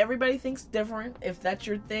 Everybody thinks different. If that's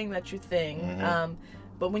your thing, that's your thing. Mm-hmm.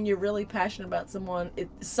 But when you're really passionate about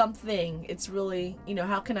something, it's really,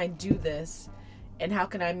 how can I do this, and how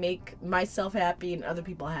can I make myself happy and other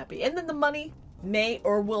people happy, and then the money may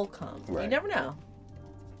or will come. Right. You never know.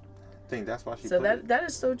 I think that's why she. So put that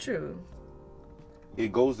is so true.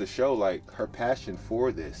 it goes to show, like, her passion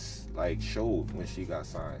for this, like, showed when she got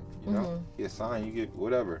signed. You know, you get signed, you get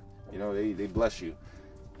whatever. You know, they bless you.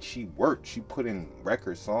 She worked. She put in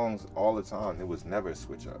record songs all the time. There was never a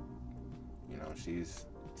switch up. You know, she's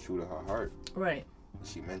true to her heart. Right.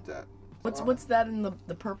 She meant that. What's that in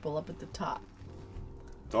the purple up at the top?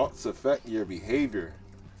 Thoughts affect your behavior.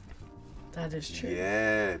 That is true.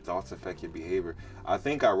 Yeah, thoughts affect your behavior. I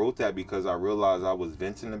think I wrote that because I realized I was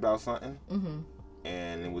venting about something,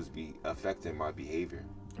 and it was affecting my behavior,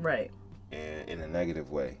 Right. and in a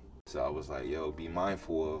negative way. So I was like, yo, be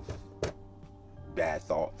mindful of bad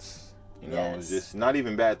thoughts. You know, it's just not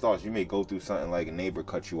even bad thoughts. You may go through something like a neighbor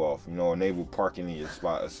cut you off, you know, a neighbor parking in your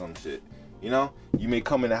spot or some shit. You know, you may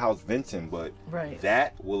come in the house venting, but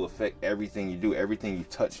that will affect everything you do. Everything you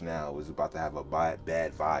touch now is about to have a bad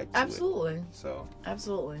vibe to Absolutely. it. So.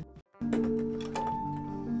 Absolutely.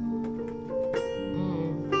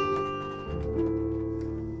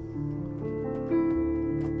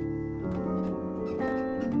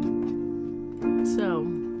 So,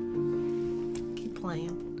 keep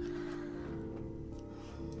playing.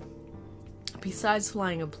 Besides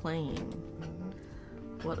flying a plane,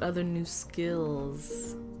 what other new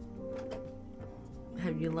skills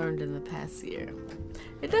have you learned in the past year?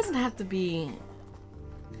 It doesn't have to be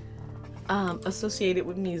associated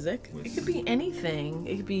with music. It could be anything.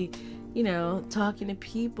 It could be, talking to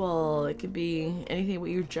people. It could be anything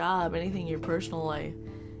with your job, anything in your personal life.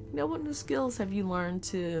 What new skills have you learned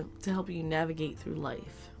to help you navigate through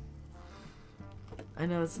life? I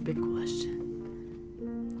know it's a big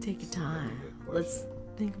question. Take your time. Let's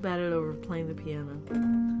think about it over playing the piano.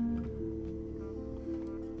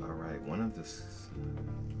 All right,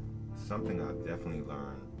 something I've definitely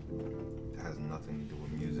learned that has nothing to do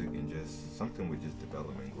with music and just something with just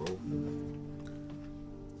development growth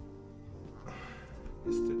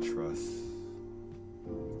is to trust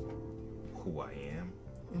who I am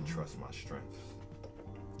and trust my strengths.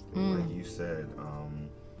 Like you said,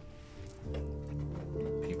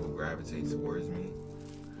 people gravitate towards me.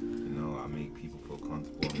 I make people feel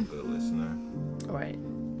comfortable. I'm a good listener. Right.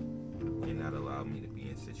 And that allowed me to be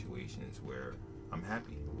in situations where I'm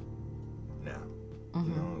happy now.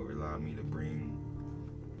 It allowed me to bring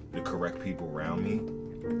the correct people around me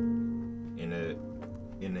in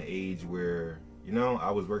the age where,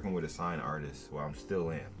 I was working with a sign artist. Well, I'm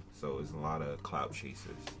still am. So it's a lot of clout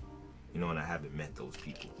chasers. And I haven't met those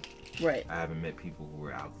people. Right. I haven't met people who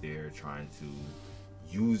are out there trying to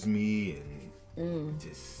use me and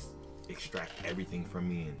just extract everything from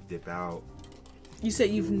me and dip out. You said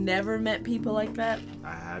you've never met people like that?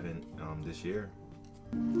 I haven't this year.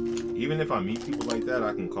 Even if I meet people like that,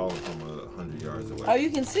 I can call them from 100 yards away. Oh, you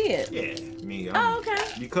can see it? Yeah, me. Okay.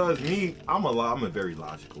 Because I'm a very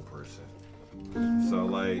logical person. So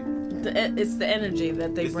like, it's the energy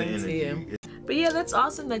that they bring to you. But yeah, that's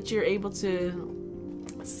awesome that you're able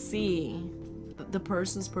to see the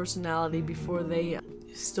person's personality before they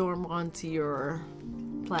storm onto your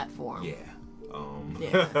platform. Yeah.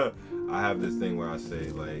 Yeah. I have this thing where I say,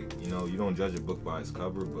 like, you don't judge a book by its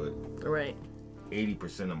cover, but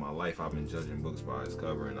 80% of my life I've been judging books by its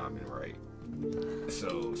cover and I've been right.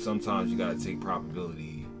 So sometimes you gotta take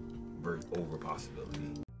probability over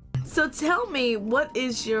possibility. So tell me, what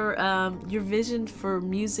is your vision for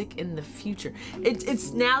music in the future?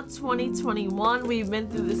 It's now 2021. We've been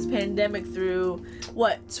through this pandemic through,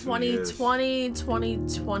 2020,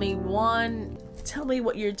 2021. Tell me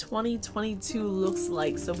what your 2022 looks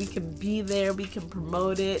like so we can be there, we can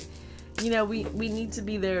promote it. We need to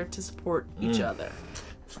be there to support each other.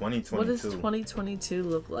 2022. What does 2022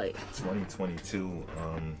 look like? 2022,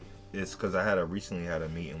 it's because I recently had a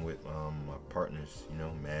meeting with my partners,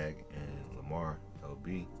 Mag and Lamar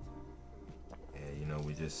LB, and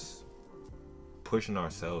we just pushing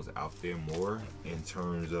ourselves out there more in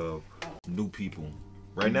terms of new people.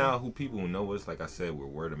 Right now, who people know us, like I said, we're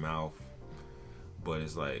word of mouth, but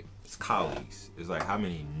it's like it's colleagues. It's like how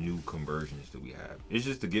many new conversions do we have? It's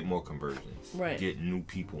just to get more conversions, get new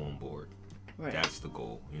people on board. That's the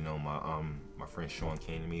goal. My friend Sean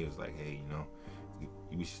came to me. It was like, hey,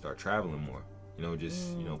 we should start traveling more.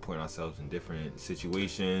 Putting ourselves in different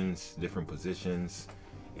situations, different positions,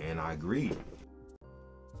 and I agreed.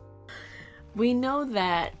 We know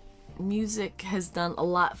that music has done a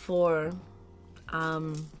lot for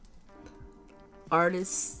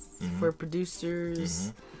artists, for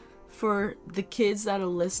producers, for the kids that are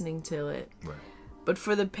listening to it. Right. But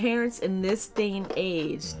for the parents in this day and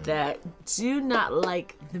age that do not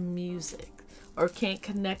like the music or can't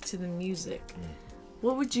connect to the music,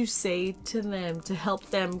 what would you say to them to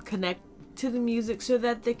help them connect to the music so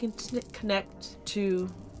that they can connect to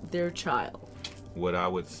their child? What I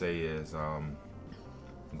would say is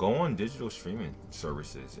go on digital streaming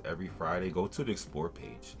services every Friday. Go to the Explore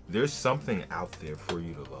page. There's something out there for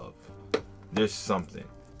you to love. There's something.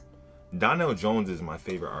 Donell Jones is my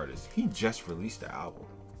favorite artist. He just released the album.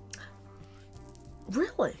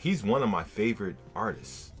 Really? He's one of my favorite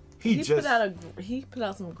artists. He put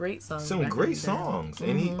out some great songs. Some great songs.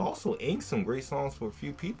 And he also inked some great songs for a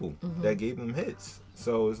few people that gave him hits.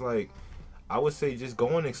 So it's like, I would say just go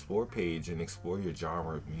on the Explore page and explore your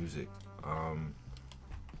genre of music.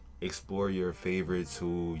 Explore your favorites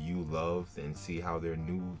who you loved and see how their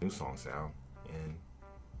new songs sound.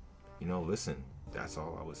 And, listen. That's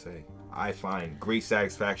all I would say. I find great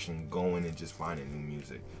satisfaction going and just finding new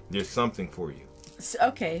music. There's something for you.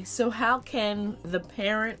 So how can the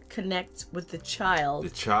parent connect with the child? The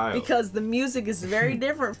child. Because the music is very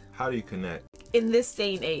different. How do you connect? In this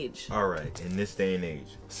day and age. All right, in this day and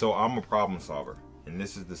age. So I'm a problem solver, and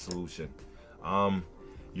this is the solution.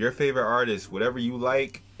 Your favorite artist, whatever you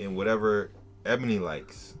like and whatever Ebony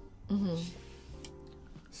likes.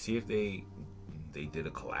 See if they did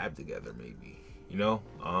a collab together, maybe.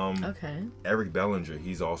 Okay. Eric Bellinger,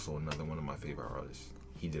 he's also another one of my favorite artists.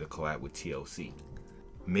 He did a collab with TLC.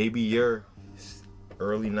 Maybe your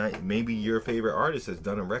favorite artist has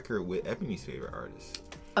done a record with Ebony's favorite artist.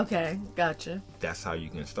 Okay, gotcha. That's how you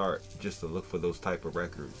can start, just to look for those type of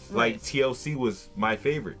records. Right. Like TLC was my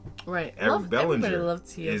favorite. Right. Eric Bellinger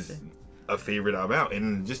TLC. is a favorite I'm out,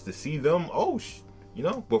 and just to see them,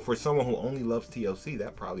 but for someone who only loves TLC,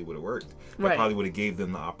 that probably would have worked. That probably would have gave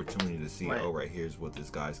them the opportunity to see, here's what this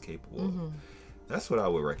guy's capable of. That's what I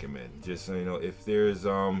would recommend. Just, if there's,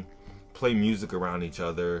 play music around each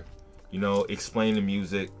other, explain the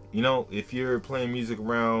music. If you're playing music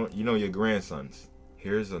around, your grandsons,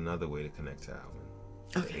 here's another way to connect to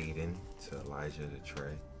Alvin. Okay. Aiden, to Elijah, to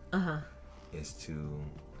Trey. Is to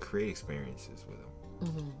create experiences with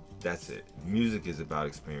them. That's it. Music is about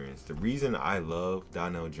experience. The reason I love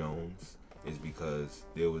Donell Jones is because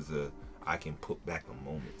I can put back a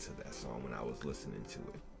moment to that song when I was listening to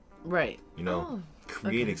it. Right.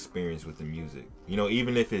 Create experience with the music.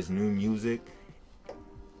 Even if it's new music,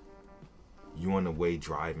 you on the way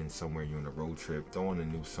driving somewhere, you're on a road trip, throw on a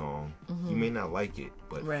new song. You may not like it,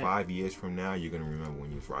 but 5 years from now, you're going to remember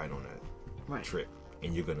when you was riding on that trip.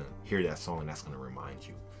 And you're going to hear that song and that's going to remind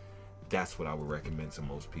you. That's what I would recommend to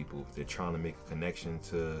most people if they're trying to make a connection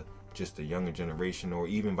to just the younger generation, or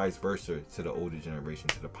even vice versa to the older generation,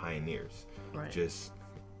 to the pioneers. Just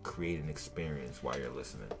create an experience while you're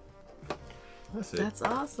listening. That's it. That's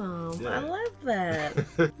awesome. Yeah. I love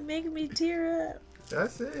that. Making me tear up.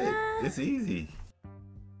 That's it. It's easy.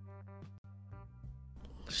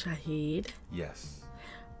 Shahid. Yes.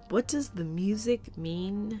 What does the music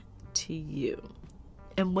mean to you?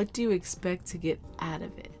 And what do you expect to get out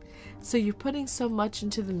of it? So you're putting so much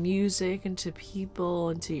into the music, into people,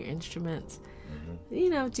 into your instruments.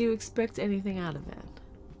 Do you expect anything out of it?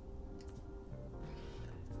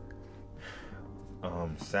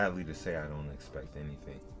 Sadly to say, I don't expect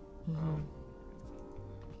anything.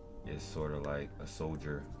 It's sort of like a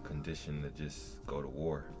soldier conditioned to just go to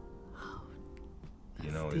war.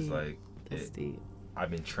 It's like deep. I've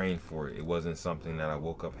been trained for it. It wasn't something that I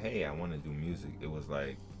woke up, hey, I want to do music. It was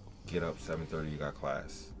like, get up 7:30, you got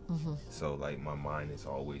class. So like my mind is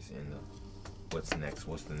always in the what's next,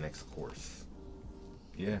 what's the next course.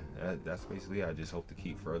 Yeah, that's basically it. I just hope to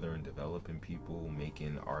keep furthering developing people,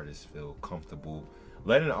 making artists feel comfortable,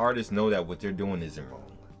 letting artists know that what they're doing isn't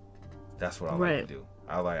wrong. That's what I like to do.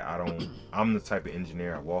 I'm the type of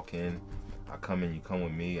engineer, I walk in, I come in, you come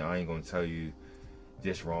with me, I ain't gonna tell you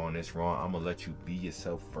this wrong, I'm gonna let you be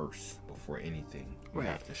yourself first before anything. You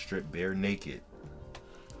have to strip bare naked.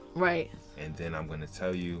 Right. And then I'm going to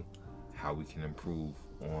tell you how we can improve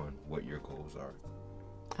on what your goals are.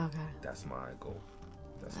 Okay. That's my goal.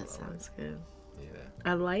 That sounds good. Yeah.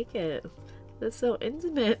 I like it. That's so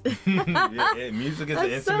intimate. Music is an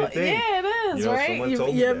intimate thing. Yeah, it is,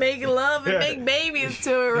 right? You're making love and make babies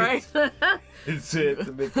to it, right? It's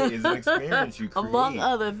an experience you create. Among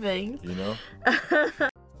other things.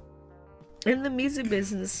 In the music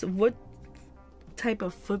business, what type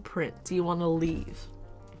of footprint do you want to leave?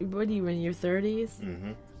 What are you, in your 30s?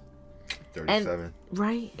 37.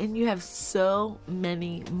 And you have so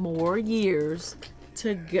many more years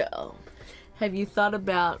to go. Have you thought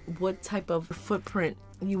about what type of footprint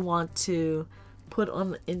you want to put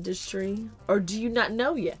on the industry? Or do you not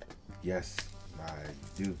know yet? Yes, I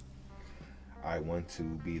do. I want to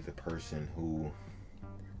be the person who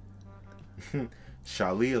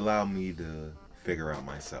Shali allowed me to figure out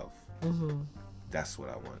myself. That's what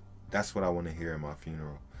I want. That's what I want to hear in my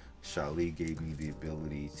funeral. Shali gave me the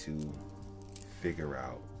ability to figure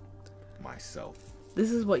out myself. This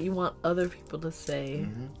is what you want other people to say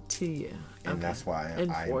to you. And that's why I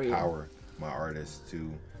empower my artists to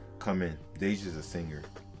come in. Deja's a singer.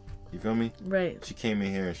 You feel me? Right. She came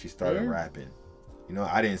in here and she started rapping. You know,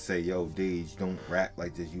 I didn't say, yo, Dej, don't rap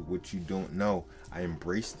like this. What you don't know. I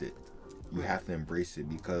embraced it. You have to embrace it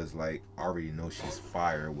because, like, I already know she's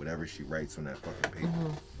fire, whatever she writes on that fucking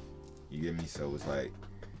paper. You get me? So it's like,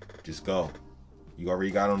 just go. You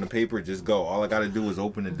already got it on the paper, just go. All I got to do is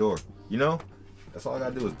open the door. You know? That's all I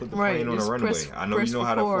got to do is put the plane on the runway. I know you know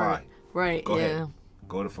how to fly. Right, go ahead.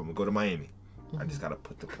 Go to Miami. I just got to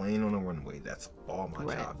put the plane on the runway. That's all my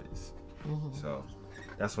job is. So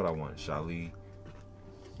that's what I want. Shali,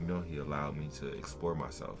 you know, he allowed me to explore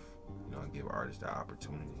myself. You know, I give artists that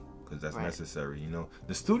opportunity because that's necessary. You know,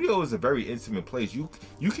 the studio is a very intimate place. You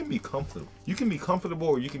can be comfortable. You can be comfortable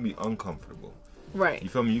or you can be uncomfortable. Right. You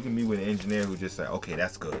feel me? You can be with an engineer who just say, okay,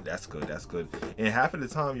 that's good, that's good, that's good. And half of the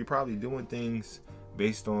time, you're probably doing things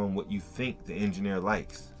based on what you think the engineer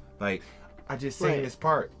likes. Like, I just sang this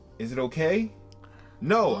part. Is it okay?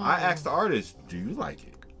 No, I asked the artist, do you like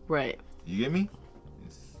it? Right. You get me?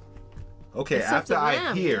 Okay, after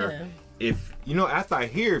I hear, if you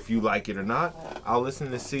like it or not, I'll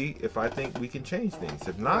listen to see if I think we can change things.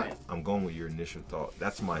 If not, I'm going with your initial thought.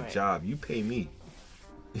 That's my job. You pay me.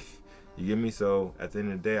 You get me? So at the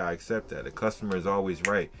end of the day, I accept that. The customer is always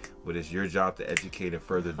right, but it's your job to educate and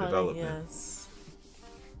further development. Yes.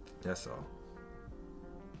 That's all.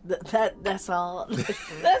 That's all.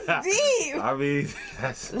 That's deep. I mean,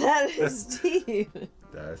 that is deep.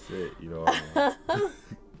 That's it. You know what I mean?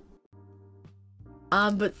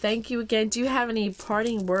 But thank you again. Do you have any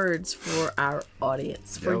parting words for our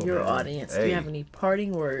audience, your audience? Hey, do you have any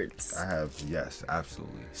parting words? I have, yes,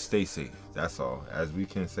 absolutely. Stay safe. That's all. As we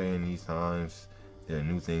can say in these times, there are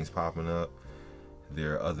new things popping up.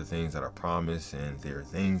 There are other things that are promised, and there are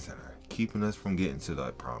things that are keeping us from getting to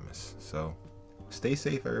that promise. So stay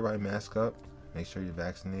safe, everybody. Mask up. Make sure you're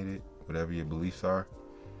vaccinated. Whatever your beliefs are,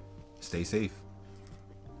 stay safe.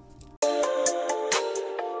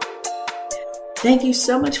 Thank you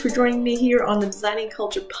so much for joining me here on the Designing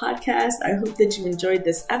Culture podcast. I hope that you enjoyed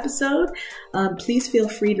this episode. Please feel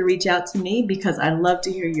free to reach out to me because I love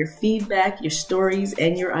to hear your feedback, your stories,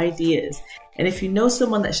 and your ideas. And if you know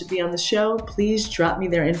someone that should be on the show, please drop me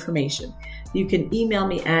their information. You can email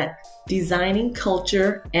me at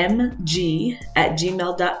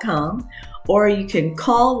designingculturemg@gmail.com, or you can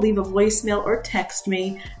call, leave a voicemail, or text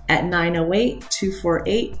me at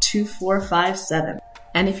 908-248-2457.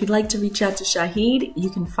 And if you'd like to reach out to Shahid, you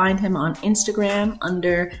can find him on Instagram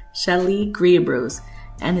under Shali Griebros,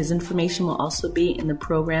 and his information will also be in the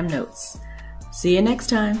program notes. See you next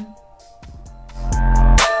time.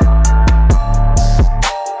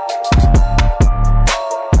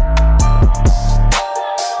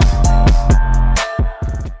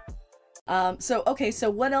 So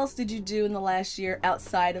what else did you do in the last year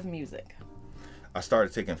outside of music? I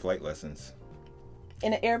started taking flight lessons.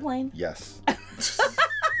 In an airplane? Yes.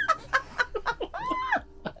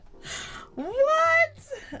 What?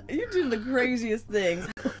 You do the craziest things.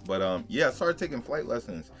 But yeah, I started taking flight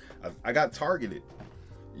lessons. I got targeted.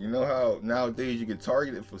 You know how nowadays you get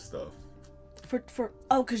targeted for stuff.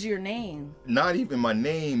 Because your name. Not even my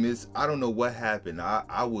name is. I don't know what happened.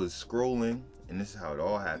 I was scrolling, and this is how it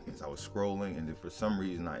all happens. I was scrolling, and then for some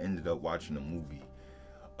reason I ended up watching a movie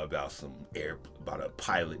about about a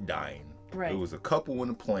pilot dying. Right. It was a couple on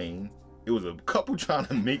a plane. It was a couple trying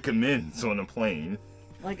to make amends on a plane.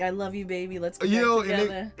 Like, I love you, baby. Let's get back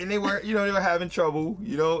together. And they were, they were having trouble,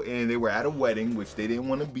 and they were at a wedding, which they didn't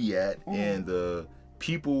want to be at. And the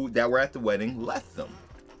people that were at the wedding left them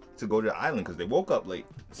to go to the island because they woke up late.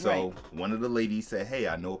 So one of the ladies said, hey,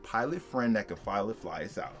 I know a pilot friend that can fly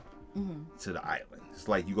us out to the island. It's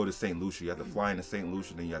like you go to St. Lucia. You have to fly into St.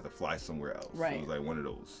 Lucia, then you have to fly somewhere else. Right. So it was like one of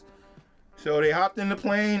those. So they hopped in the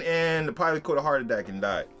plane, and the pilot caught a heart attack and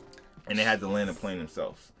died. And they had to land the plane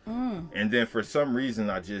themselves. And then for some reason,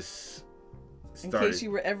 I just started... In case you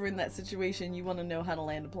were ever in that situation, you want to know how to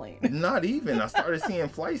land a plane. Not even. I started seeing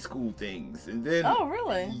flight school things. And then... Oh,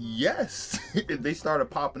 really? Yes. They started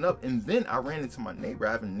popping up. And then I ran into my neighbor.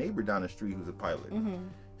 I have a neighbor down the street who's a pilot.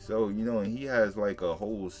 So, you know, and he has like a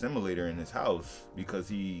whole simulator in his house because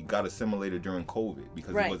he got a simulator during COVID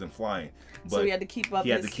because Right. he wasn't flying. But So he had to keep up he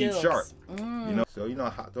had his to keep skills. sharp. You know, so, you know, I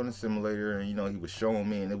hopped on the simulator and, you know, he was showing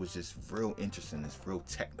me and it was just real interesting. It's real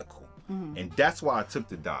technical. And that's why I took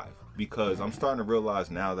the dive, because I'm starting to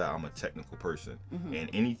realize now that I'm a technical person and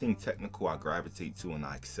anything technical I gravitate to and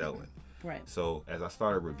I excel in. Right. So as I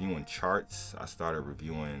started reviewing charts, I started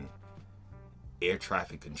reviewing air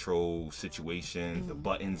traffic control situations, the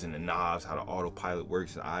buttons and the knobs, how the autopilot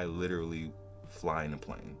works. I literally fly in a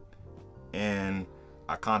plane. And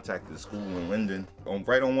I contacted the school in Linden,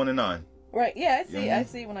 right on 1 and 9. Right. Yeah, I see. Yeah. I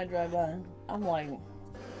see when I drive by. I'm like,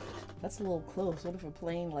 that's a little close. What if a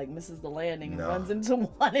plane like misses the landing and No. runs into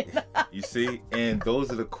one? You see? And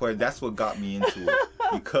those are the questions. That's what got me into it.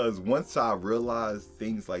 Because once I realized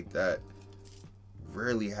things like that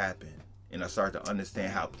rarely happen, and I started to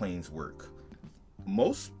understand how planes work.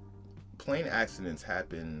 Most plane accidents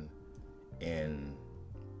happen in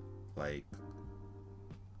like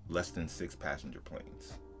less than 6 passenger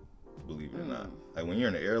planes, believe it or not. Like when you're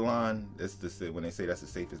in an airline, that's when they say that's the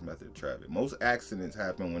safest method of travel. Most accidents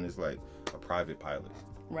happen when it's like a private pilot.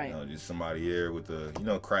 Right. You know, just somebody there with the, you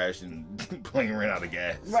know, crash and plane ran out of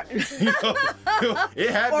gas. Right. You know, it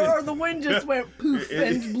happens. or the wind just went poof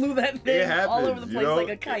and blew that It thing happens, all over the you place know? like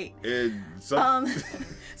a kite. Some,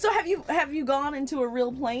 So have you gone into a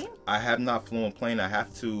real plane? I have not flown a plane. I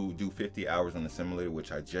have to do 50 hours on the simulator,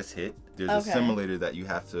 which I just hit. There's a Okay. simulator that you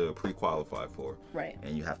have to pre-qualify for. Right.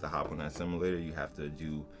 And you have to hop on that simulator. You have to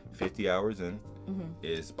do 50 hours in.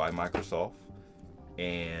 It's by Microsoft.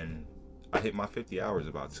 And I hit my 50 hours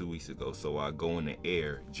about 2 weeks ago. So I go in the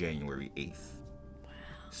air January 8th. Wow.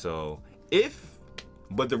 So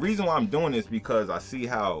but the reason why I'm doing this because I see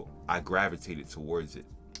how I gravitated towards it.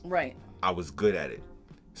 Right. I was good at it.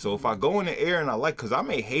 So if I go in the air and because I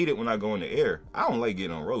may hate it when I go in the air. I don't like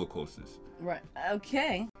getting on roller coasters. Right.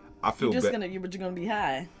 Okay. I feel But bad. you're gonna be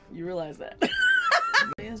high. You realize that.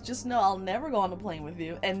 It's just no, I'll never go on a plane with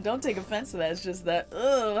you. And don't take offense to that. It's just that,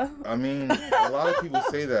 ugh. I mean, a lot of people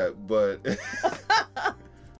say that, but